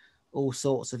with all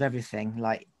sorts of everything.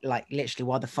 Like literally,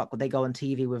 why the fuck would they go on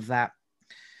TV with that?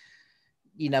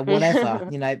 You know, whatever.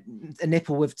 You know, a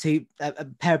nipple with a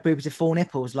pair of boobs with 4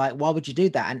 nipples. Like, why would you do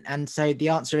that? And so the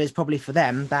answer is probably for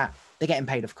them that they're getting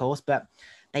paid, of course, but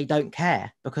they don't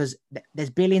care, because there's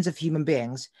billions of human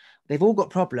beings. They've all got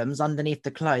problems underneath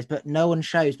the clothes, but no one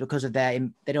shows because of they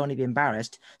don't want to be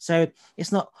embarrassed. So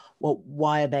it's not, well,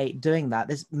 why are they doing that?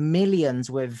 There's millions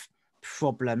with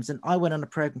problems. And I went on a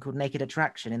program called Naked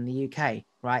Attraction in the UK,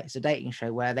 right? It's a dating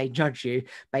show where they judge you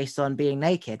based on being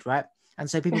naked, right? And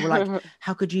so people were like,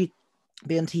 how could you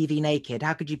be on TV naked?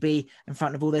 How could you be in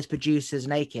front of all those producers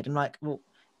naked? I'm like, well,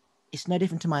 it's no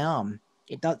different to my arm.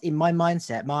 It does, in my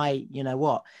mindset, my, you know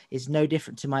what, is no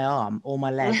different to my arm or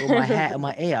my leg or my hair or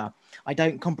my ear. I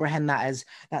don't comprehend that as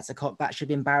that's a cop, that should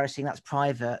be embarrassing, that's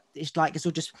private. It's like, it's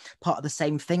all just part of the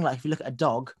same thing. Like if you look at a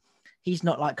dog, he's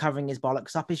not like covering his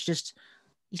bollocks up. It's just,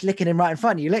 he's licking him right in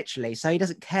front of you, literally. So he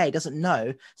doesn't care, he doesn't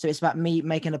know. So it's about me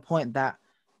making a point that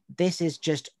this is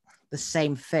just the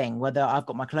same thing. Whether I've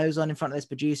got my clothes on in front of those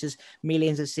producers,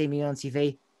 millions have seen me on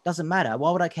TV, doesn't matter.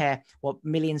 Why would I care what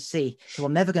millions see who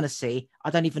I'm never going to see? I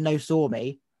don't even know saw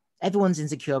me. Everyone's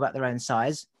insecure about their own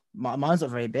size. Mine's not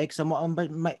very big, so I'm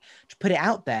to put it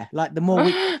out there. Like the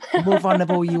more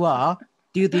vulnerable you are,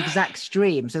 do the exact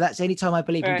stream. So that's the only time I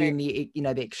believe in doing the, you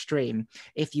know, the extreme.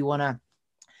 If you want to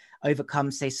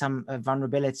overcome, say, some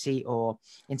vulnerability or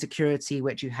insecurity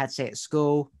which you had, say, at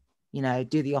school, you know,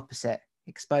 do the opposite,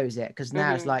 expose it. Because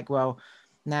now it's like, well,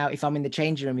 now if I'm in the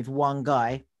changing room with one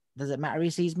guy, does it matter he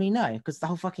sees me? No, because the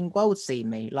whole fucking world's seen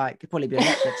me. Like, it'd probably be on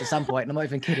Netflix at some point, and I'm not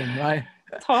even kidding, right?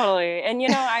 Totally. And, you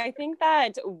know, I think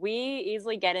that we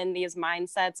easily get in these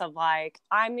mindsets of like,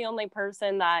 I'm the only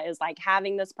person that is like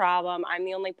having this problem. I'm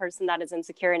the only person that is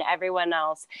insecure, and everyone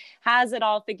else has it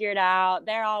all figured out.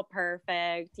 They're all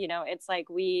perfect. You know, it's like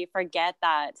we forget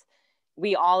that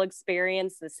we all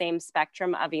experience the same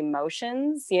spectrum of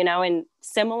emotions, you know, and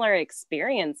similar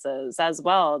experiences as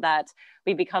well, that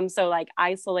we become so like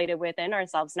isolated within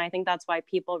ourselves. And I think that's why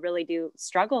people really do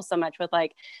struggle so much with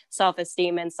like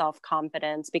self-esteem and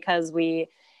self-confidence, because we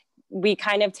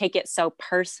kind of take it so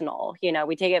personal, you know,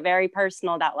 we take it very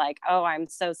personal that like, oh, I'm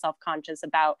so self-conscious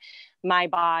about my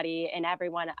body and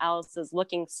everyone else is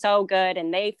looking so good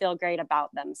and they feel great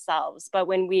about themselves. But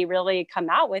when we really come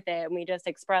out with it and we just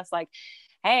express like,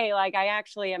 hey, like I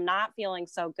actually am not feeling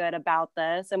so good about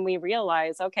this, and we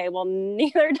realize, okay, well,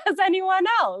 neither does anyone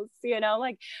else, you know,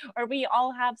 like, or we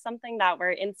all have something that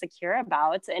we're insecure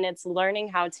about, and it's learning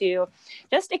how to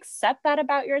just accept that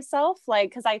about yourself.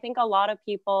 Like, because I think a lot of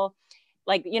people,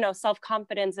 like, you know,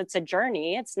 self-confidence, it's a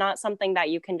journey. It's not something that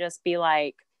you can just be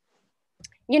like,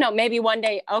 you know, maybe one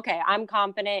day, okay, I'm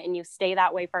confident, and you stay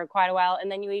that way for quite a while, and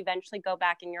then you eventually go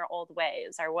back in your old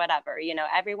ways or whatever. You know,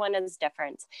 everyone is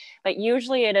different, but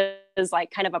usually it is like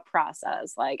kind of a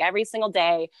process, like every single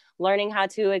day, learning how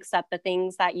to accept the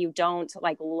things that you don't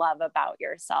like love about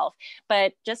yourself,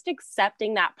 but just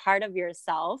accepting that part of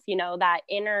yourself, you know, that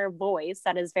inner voice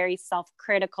that is very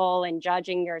self-critical and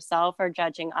judging yourself or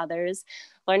judging others,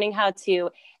 learning how to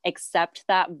accept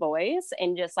that voice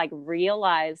and just like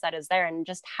realize that is there, and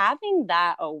just having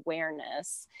that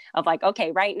awareness of like,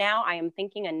 okay, right now I am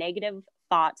thinking a negative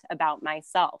thought about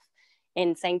myself,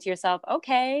 and saying to yourself,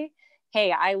 okay,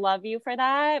 hey, I love you for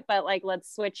that, but like,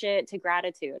 let's switch it to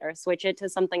gratitude or switch it to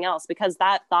something else, because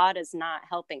that thought is not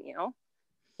helping you.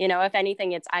 You know, if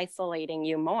anything, it's isolating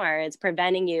you more. It's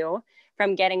preventing you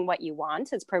from getting what you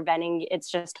want.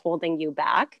 It's just holding you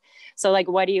back. So like,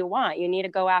 what do you want? You need to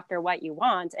go after what you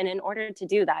want. And in order to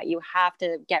do that, you have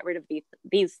to get rid of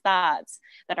these thoughts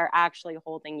that are actually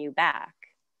holding you back.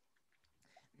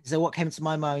 So what came to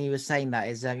my mind when you were saying that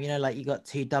is, you know, like you got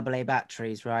two AA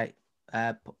batteries, right?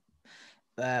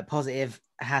 Positive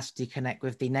has to connect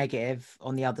with the negative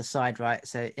on the other side, right?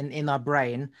 So in our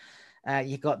brain,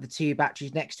 you've got the two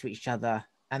batteries next to each other,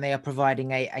 and they are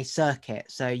providing a circuit.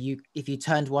 So if you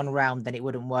turned one around, then it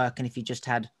wouldn't work, and if you just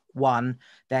had one,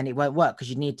 then it won't work, because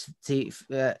you need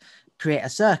to create a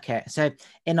circuit. So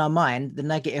in our mind, the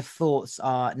negative thoughts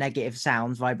are negative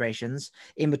sounds, vibrations.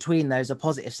 In between those are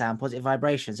positive sound, positive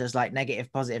vibrations. So it's like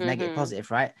negative, positive, negative, positive,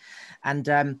 right? And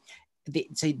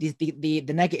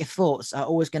the negative thoughts are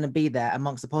always going to be there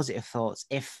amongst the positive thoughts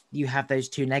if you have those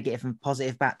two negative and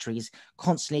positive batteries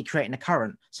constantly creating a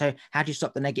current. So how do you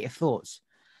stop the negative thoughts?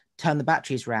 Turn the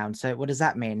batteries round. So what does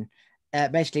that mean?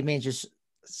 Basically means just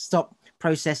stop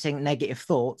processing negative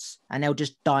thoughts and they'll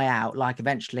just die out. Like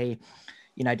eventually,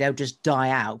 you know, they'll just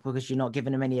die out because you're not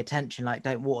giving them any attention. Like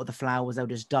don't water the flowers, they'll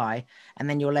just die. And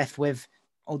then you're left with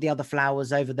all the other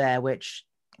flowers over there, which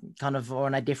kind of are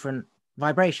on a different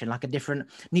vibration, like a different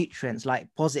nutrients, like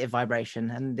positive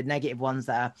vibration. And the negative ones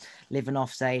that are living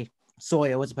off, say,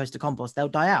 soil as opposed to compost, they'll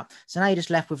die out. So now you're just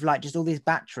left with like just all these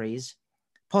batteries,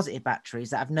 positive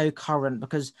batteries that have no current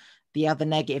because the other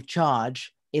negative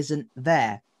charge isn't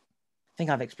there. I think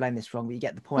I've explained this wrong, but you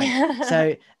get the point.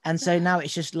 So now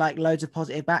it's just like loads of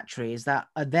positive batteries that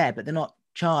are there, but they're not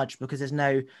charged because there's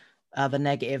no other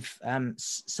negative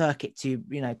circuit to,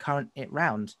 you know, current it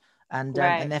round. And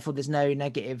therefore there's no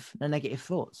negative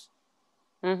thoughts.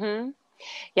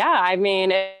 Yeah, I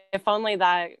mean, if only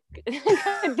that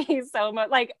could be so much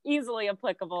like easily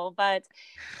applicable, but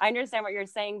I understand what you're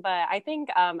saying. But I think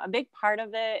a big part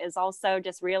of it is also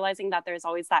just realizing that there's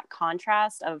always that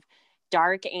contrast of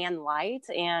dark and light.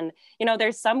 And, you know,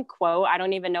 there's some quote, I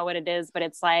don't even know what it is, but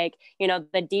it's like, you know,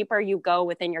 the deeper you go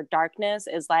within your darkness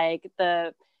is like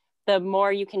the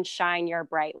more you can shine your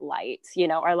bright light, you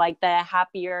know, or like the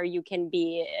happier you can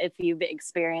be if you've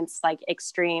experienced like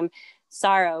extreme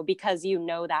sorrow, because you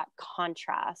know that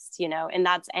contrast, you know, and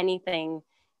that's anything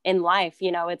in life,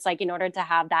 you know. It's like in order to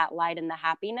have that light and the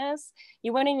happiness,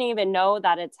 you wouldn't even know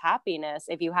that it's happiness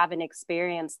if you haven't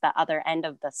experienced the other end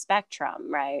of the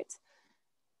spectrum, right?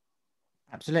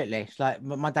 Absolutely. It's like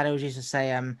my dad always used to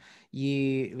say,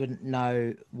 you wouldn't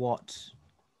know what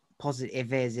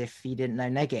positive is if you didn't know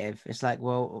negative. It's like,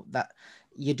 well, that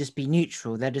you'd just be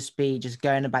neutral. They'd just be just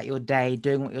going about your day,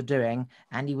 doing what you're doing,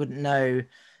 and you wouldn't know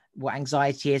what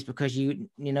anxiety is because you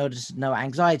know, just know what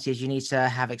anxiety is. You need to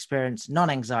have experienced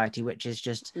non-anxiety, which is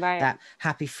just that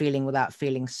happy feeling without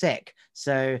feeling sick.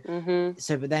 So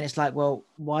but then it's like, well,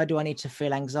 why do I need to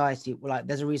feel anxiety? Well, like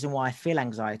there's a reason why I feel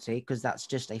anxiety, because that's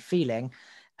just a feeling.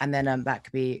 And then that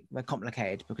could be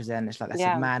complicated because then it's like that's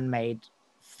a man-made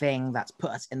thing that's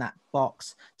put us in that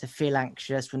box to feel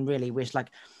anxious, when really we're like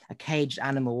a caged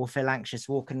animal will feel anxious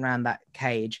walking around that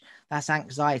cage. That's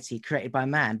anxiety created by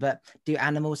man. But do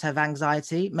animals have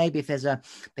anxiety? Maybe if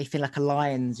they feel like a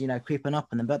lion's, you know, creeping up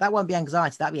on them, but that won't be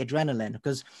anxiety, that'd be adrenaline,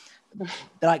 because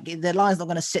like the lion's not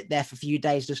going to sit there for a few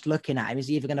days just looking at him.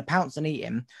 He's either going to pounce and eat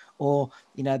him, or,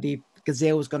 you know, the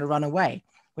gazelle's going to run away,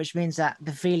 which means that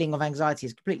the feeling of anxiety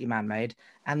is completely man-made,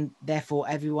 and therefore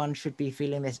everyone should be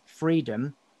feeling this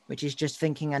freedom, which is just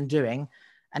thinking and doing.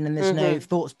 And then there's no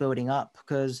thoughts building up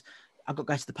because I've got to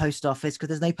go to the post office, because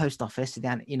there's no post office in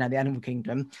the, you know, the animal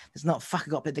kingdom. There's not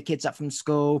fucking got to pick the kids up from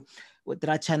school. Did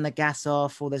I turn the gas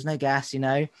off? Or there's no gas, you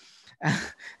know.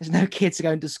 There's no kids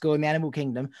going to school in the animal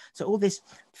kingdom. So all this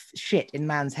shit in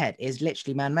man's head is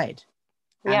literally man-made.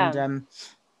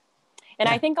 And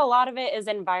I think a lot of it is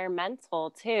environmental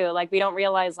too. Like we don't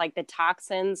realize like the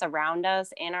toxins around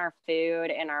us in our food,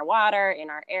 in our water, in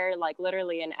our air, like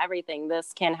literally in everything.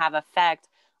 This can have effect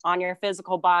on your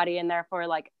physical body, and therefore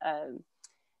like a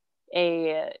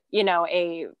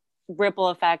ripple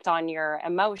effect on your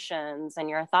emotions and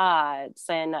your thoughts.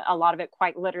 And a lot of it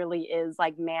quite literally is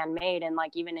like man-made. And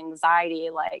like even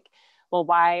anxiety, like, well,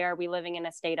 why are we living in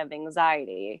a state of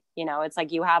anxiety? You know, it's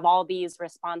like you have all these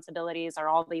responsibilities or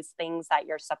all these things that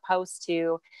you're supposed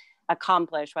to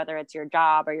accomplish, whether it's your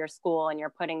job or your school, and you're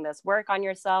putting this work on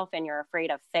yourself and you're afraid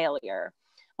of failure.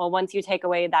 Well, once you take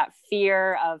away that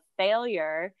fear of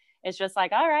failure, it's just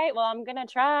like, all right, well, I'm going to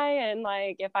try. And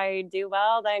like, if I do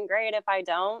well, then great. If I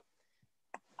don't,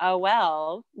 oh,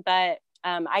 well. But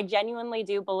I genuinely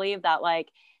do believe that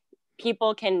like,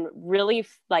 people can really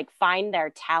like find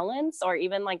their talents or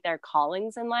even like their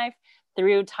callings in life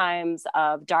through times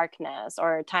of darkness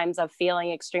or times of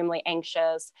feeling extremely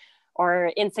anxious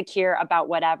or insecure about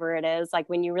whatever it is. Like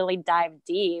when you really dive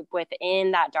deep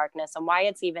within that darkness and why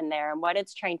it's even there and what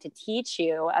it's trying to teach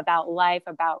you about life,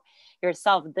 about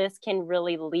yourself, this can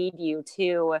really lead you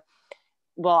to,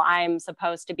 well, I'm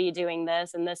supposed to be doing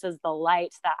this, and this is the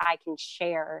light that I can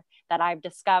share that I've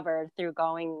discovered through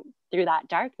going through that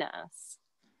darkness.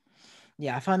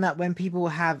 Yeah, I find that when people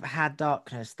have had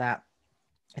darkness, that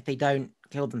if they don't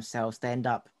kill themselves, they end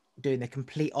up doing the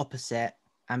complete opposite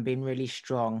and being really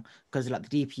strong, because like the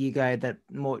deeper you go, the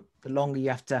longer you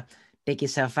have to dig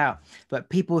yourself out. But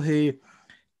people who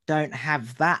don't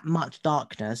have that much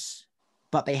darkness,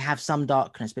 but they have some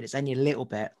darkness, but it's only a little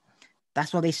bit.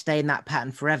 That's why they stay in that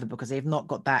pattern forever, because they've not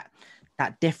got that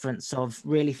difference of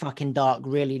really fucking dark,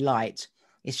 really light.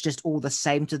 It's just all the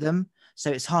same to them.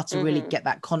 So it's hard to really get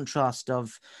that contrast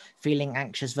of feeling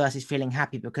anxious versus feeling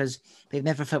happy, because they've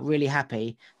never felt really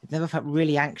happy. They've never felt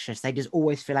really anxious. They just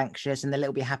always feel anxious, and they're a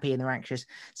little bit happy and they're anxious.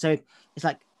 So it's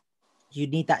like, you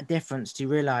need that difference to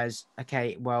realize,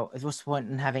 okay, well, what's the point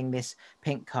in having this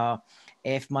pink car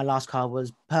if my last car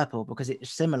was purple? Because it's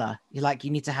similar. You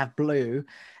need to have blue,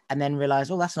 and then realize,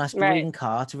 oh, that's a nice green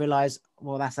car, to realize,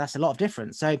 well, that's a lot of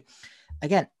difference. So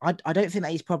again, I don't think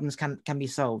that these problems can be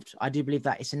solved. I do believe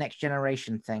that it's a next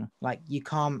generation thing. Like, you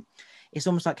can't, it's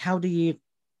almost like, how do you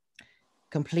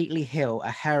completely heal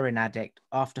a heroin addict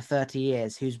after 30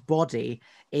 years whose body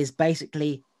is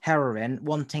basically heroin,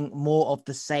 wanting more of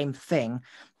the same thing,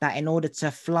 that in order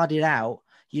to flood it out,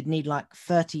 you'd need like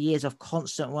 30 years of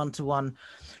constant one-to-one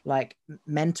like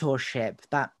mentorship,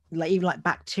 that like even like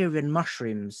bacteria and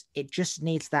mushrooms, it just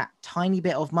needs that tiny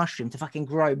bit of mushroom to fucking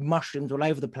grow mushrooms all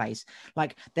over the place.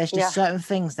 Like, there's just certain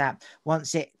things that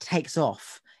once it takes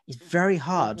off, it's very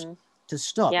hard to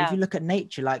stop. If you look at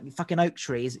nature, like fucking oak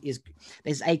trees,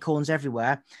 there's acorns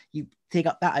everywhere. You dig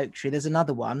up that oak tree, there's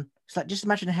another one. It's like, just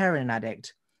imagine a heroin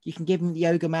addict. You can give him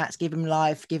yoga mats, give him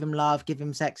life, give him love, give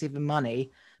him sex, give him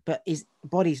money, but his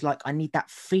body's like, I need that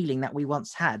feeling that we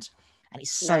once had. And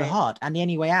it's so hard. And the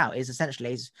only way out is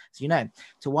essentially, as you know,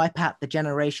 to wipe out the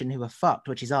generation who are fucked,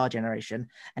 which is our generation,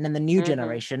 and then the new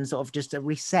generation sort of just a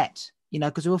reset,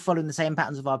 because we're all following the same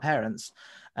patterns of our parents.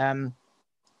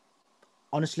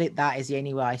 Honestly, that is the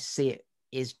only way I see it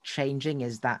is changing,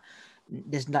 is that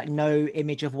there's like no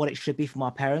image of what it should be from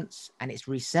our parents, and it's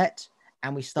reset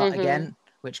and we start again,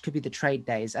 which could be the trade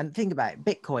days. And think about it,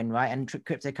 Bitcoin, right? And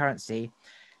cryptocurrency.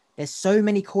 There's so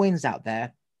many coins out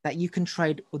there that you can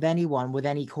trade with anyone with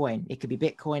any coin. It could be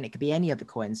Bitcoin, it could be any other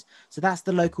coins. So that's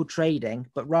the local trading.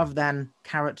 But rather than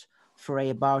carrot for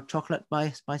a bar of chocolate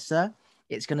by Sir,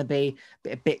 it's going to be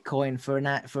a Bitcoin for a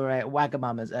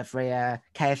Wagamama's, for a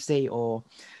KFC, or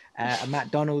a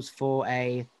McDonald's for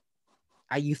a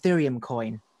Ethereum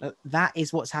coin. That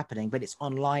is what's happening, but it's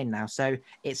online now. So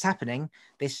it's happening,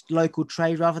 this local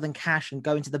trade, rather than cash and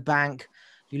going to the bank.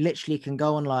 You literally can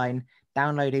go online,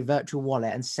 download a virtual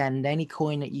wallet, and send any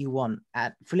coin that you want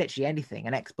for literally anything,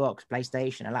 an Xbox,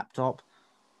 PlayStation, a laptop.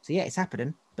 So yeah, it's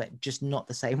happening, but just not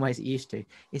the same way as it used to.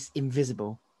 It's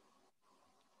invisible.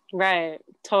 Right,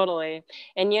 totally.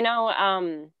 And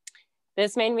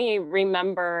this made me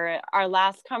remember our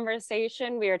last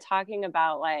conversation. We were talking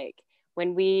about like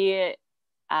when we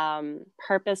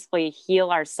purposefully heal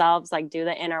ourselves, like do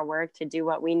the inner work to do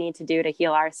what we need to do to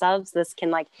heal ourselves, this can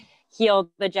like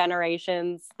heal the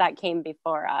generations that came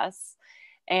before us.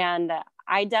 And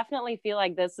I definitely feel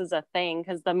like this is a thing,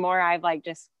 because the more I've like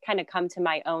just kind of come to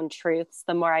my own truths,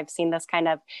 the more I've seen this kind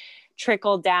of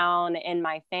trickle down in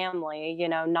my family.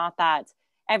 Not that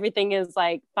everything is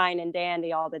like fine and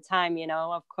dandy all the time,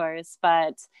 of course,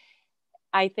 but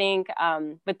I think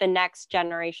with the next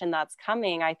generation that's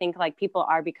coming, I think like people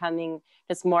are becoming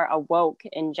just more awoke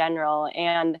in general.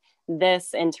 And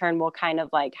this in turn will kind of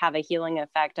like have a healing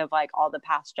effect of like all the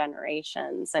past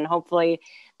generations. And hopefully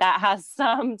that has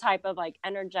some type of like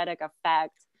energetic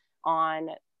effect on,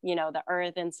 the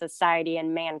earth and society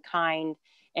and mankind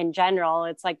in general.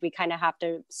 It's like we kind of have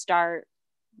to start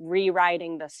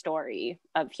rewriting the story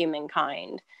of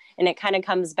humankind. And it kind of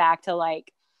comes back to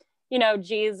like,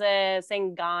 Jesus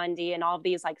and Gandhi and all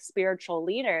these like spiritual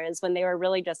leaders, when they were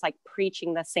really just like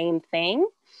preaching the same thing.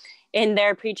 And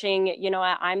they're preaching,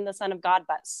 I'm the son of God,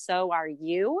 but so are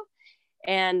you.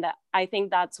 And I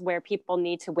think that's where people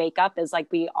need to wake up, is like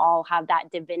we all have that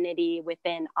divinity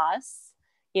within us.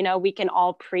 We can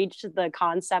all preach the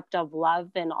concept of love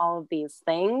and all of these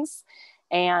things.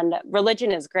 And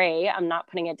religion is great. I'm not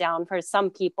putting it down. For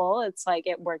some people, it's like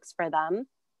it works for them.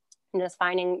 And just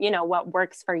finding, what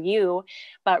works for you,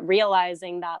 but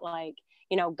realizing that like,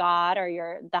 God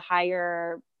or the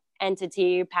higher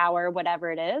entity, power,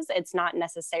 whatever it is, it's not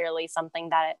necessarily something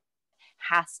that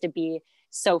has to be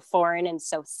so foreign and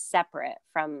so separate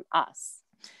from us.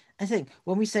 I think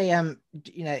when we say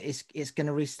it's going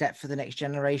to reset for the next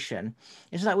generation,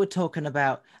 it's like we're talking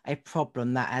about a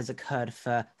problem that has occurred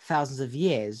for thousands of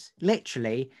years.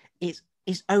 Literally,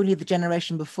 it's only the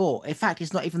generation before. In fact,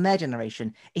 it's not even their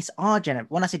generation. It's our generation.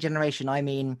 When I say generation, I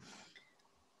mean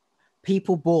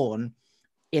people born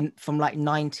from like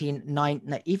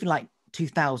 1990, even like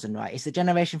 2000, right? It's the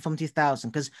generation from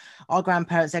 2000, because our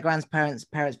grandparents, their grandparents,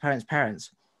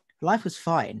 parents, life was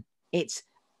fine. It's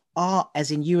our,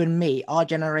 as in you and me, our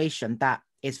generation that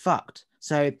is fucked.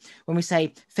 So when we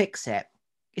say fix it,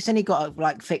 it's only got to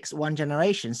like fix one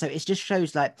generation. So it just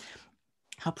shows like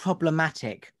how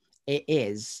problematic it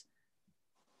is.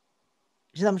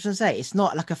 You know what I'm trying to say? It's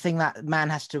not like a thing that man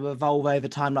has to evolve over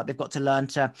time. Like they've got to learn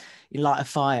to light a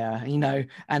fire, you know,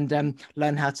 and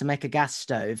learn how to make a gas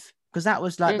stove. Because that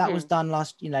was like, that was done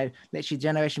last, you know, literally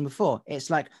generation before. It's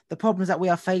like the problems that we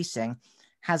are facing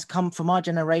has come from our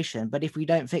generation. But if we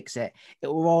don't fix it, it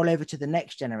will roll over to the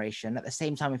next generation. At the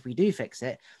same time, if we do fix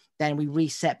it, then we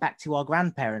reset back to our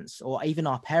grandparents or even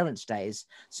our parents' days.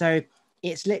 So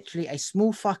it's literally a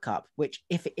small fuck up, which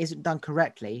if it isn't done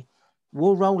correctly,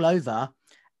 will roll over.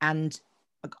 And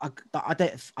I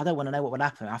don't want to know what would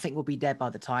happen. I think we'll be dead by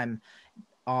the time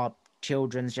our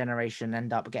children's generation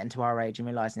end up getting to our age and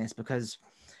realizing this, because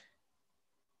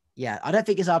yeah, I don't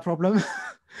think it's our problem,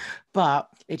 but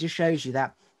it just shows you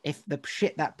that if the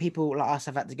shit that people like us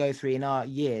have had to go through in our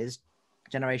years,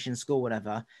 generation, school,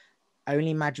 whatever,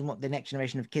 only imagine what the next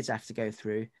generation of kids have to go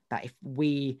through, that if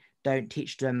we don't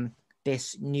teach them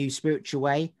this new spiritual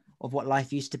way of what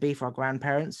life used to be for our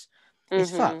grandparents, it's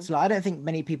fucked. Like I don't think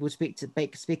many people speak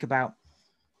about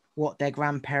what their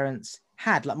grandparents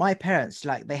had. Like my parents,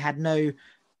 like they had no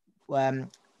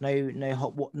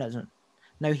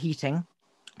heating.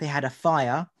 They had a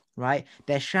fire, right?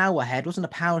 Their shower head wasn't a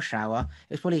power shower.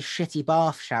 It was probably a shitty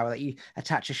bath shower that you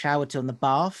attach a shower to on the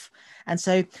bath. And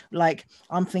so like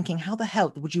I'm thinking, how the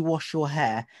hell would you wash your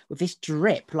hair with this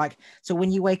drip? Like, so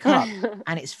when you wake up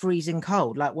and it's freezing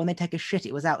cold, like when they take a shit,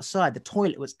 it was outside, the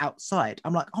toilet was outside.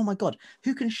 I'm like, oh my God,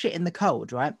 who can shit in the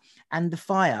cold, right? And the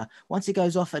fire, once it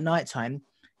goes off at nighttime,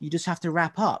 you just have to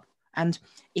wrap up. And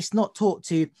it's not taught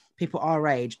to people our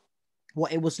age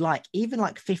what it was like, even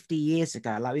like 50 years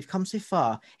ago. Like we've come so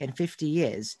far in 50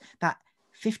 years that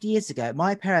 50 years ago,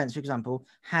 my parents, for example,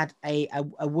 had a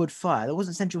wood fire. There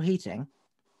wasn't central heating.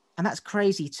 And that's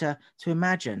crazy to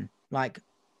imagine. Like,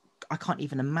 I can't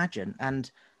even imagine.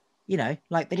 And, you know,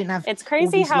 like they didn't have it's crazy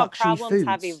all these how luxury problems foods.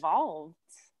 have evolved.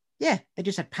 Yeah, they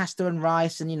just had pasta and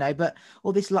rice and, you know, but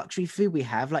all this luxury food we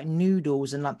have, like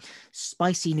noodles and like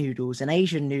spicy noodles and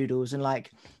Asian noodles and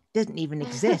like doesn't even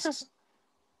exist.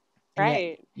 And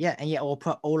right. Yet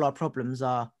all our problems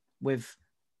are with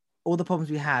all the problems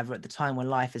we have at the time when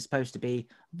life is supposed to be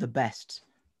the best.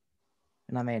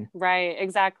 You know what I mean? Right,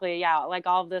 exactly. Yeah, like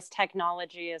all of this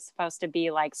technology is supposed to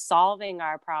be like solving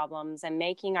our problems and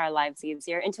making our lives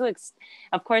easier. And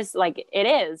of course, like it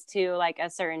is to like a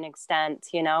certain extent,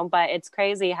 you know, but it's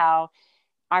crazy how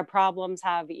our problems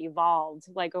have evolved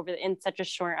like in such a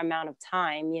short amount of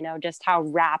time, you know, just how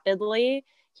rapidly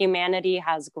humanity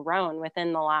has grown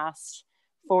within the last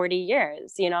 40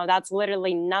 years. You know, that's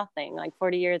literally nothing. Like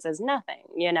 40 years is nothing,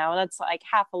 you know, that's like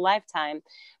half a lifetime.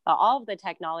 But all of the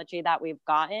technology that we've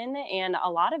gotten, and a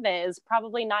lot of it is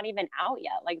probably not even out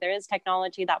yet. Like there is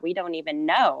technology that we don't even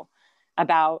know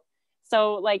about.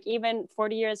 So like even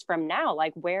 40 years from now,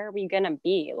 like where are we going to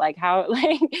be? Like how,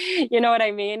 like, you know what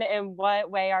I mean? In what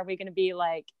way are we going to be,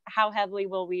 like, how heavily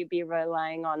will we be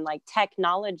relying on like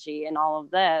technology and all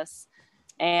of this?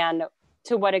 And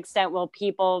to what extent will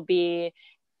people be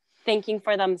thinking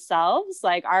for themselves?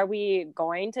 Like, are we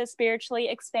going to spiritually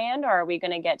expand, or are we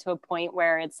going to get to a point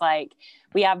where it's like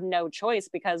we have no choice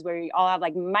because we all have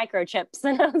like microchips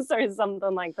in us or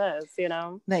something like this, you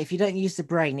know? No, if you don't use the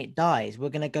brain, it dies. We're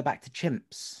going to go back to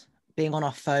chimps. Being on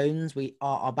our phones, we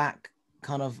are our back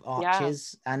kind of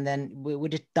arches, and then we're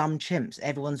just dumb chimps.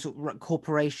 Everyone's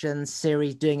corporations,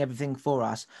 Siri's doing everything for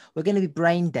us. We're going to be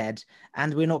brain dead,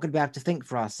 and we're not going to be able to think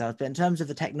for ourselves. But in terms of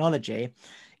the technology,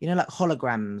 you know, like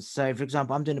holograms. So, for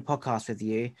example, I'm doing a podcast with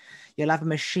you. You'll have a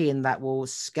machine that will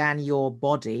scan your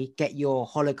body, get your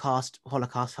hologram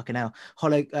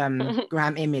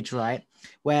image, right?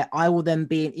 Where I will then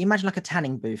be, imagine like a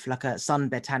tanning booth, like a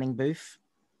sunbed tanning booth,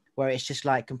 where it's just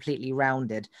like completely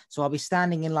rounded. So I'll be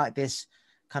standing in like this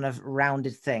kind of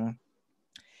rounded thing.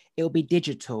 It'll be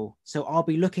digital. So I'll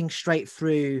be looking straight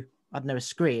through, I don't know, a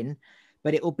screen,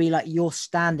 but it will be like you're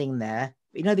standing there.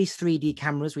 You know, these 3D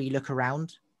cameras where you look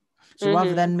around? So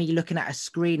rather than me looking at a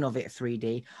screen of it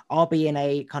 3D, I'll be in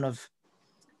a kind of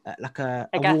like a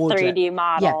wardrobe. 3D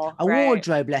model. Yeah,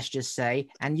 wardrobe, let's just say,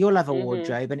 and you'll have a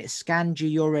wardrobe, and it scans you,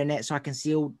 you're in it, so I can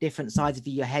see all different sides of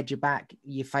you, your head, your back,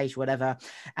 your face, whatever.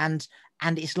 And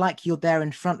it's like you're there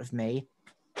in front of me.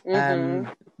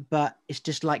 But it's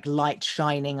just like light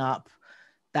shining up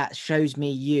that shows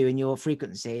me you and your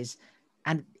frequencies.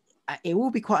 And it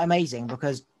will be quite amazing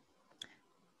because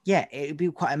it'll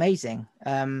be quite amazing.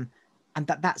 And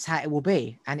that's how it will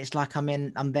be. And it's like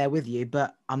I'm there with you,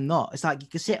 but I'm not. It's like you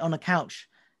can sit on a couch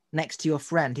next to your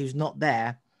friend who's not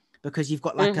there, because you've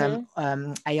got like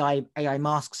AI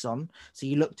masks on. So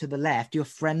you look to the left, your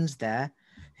friend's there,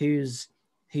 who's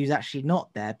actually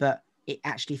not there, but it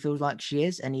actually feels like she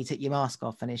is, and you take your mask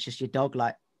off, and it's just your dog.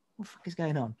 Like, what the fuck is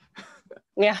going on?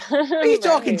 Yeah. Who are you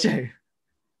talking to?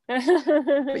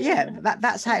 But yeah,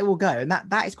 that's how it will go, and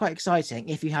that is quite exciting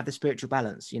if you have the spiritual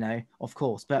balance, of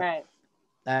course. But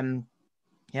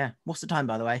yeah, what's the time,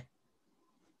 by the way?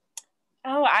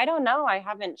 Oh, I don't know. I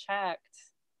haven't checked.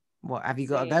 What, have you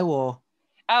got to go, or?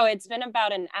 Oh, it's been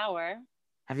about an hour.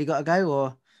 Have you got to go, or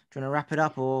do you want to wrap it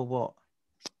up, or what?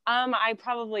 I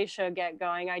probably should get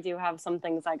going. I do have some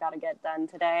things I got to get done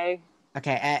today.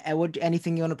 Okay.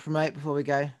 Anything you want to promote before we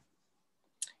go?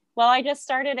 Well, I just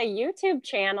started a YouTube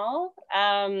channel.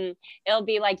 It'll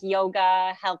be like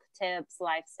yoga, health tips,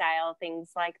 lifestyle,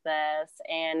 things like this.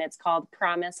 And it's called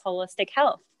Promise Holistic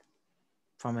Health.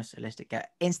 Promise Holistic.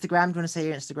 Instagram. Do you want to say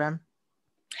your Instagram?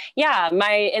 Yeah,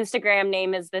 my Instagram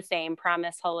name is the same,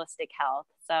 Promise Holistic Health.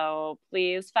 So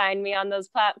please find me on those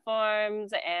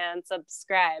platforms and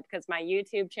subscribe, because my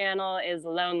YouTube channel is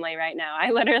lonely right now.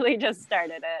 I literally just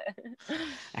started it.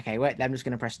 Okay, wait, I'm just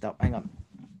going to press stop. Hang on.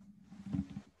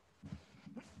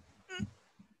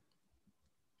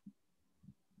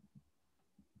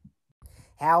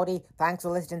 Howdy, thanks for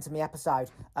listening to my episode.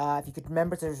 If you could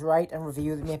remember to rate and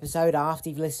review the episode after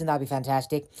you've listened, that'd be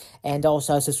fantastic. And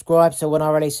also subscribe, so when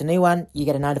I release a new one, you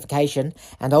get a notification.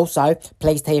 And also,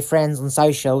 please tell your friends on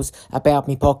socials about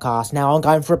my podcast. Now, I'm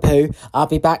going for a poo. I'll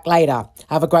be back later.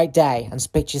 Have a great day and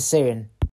speak to you soon.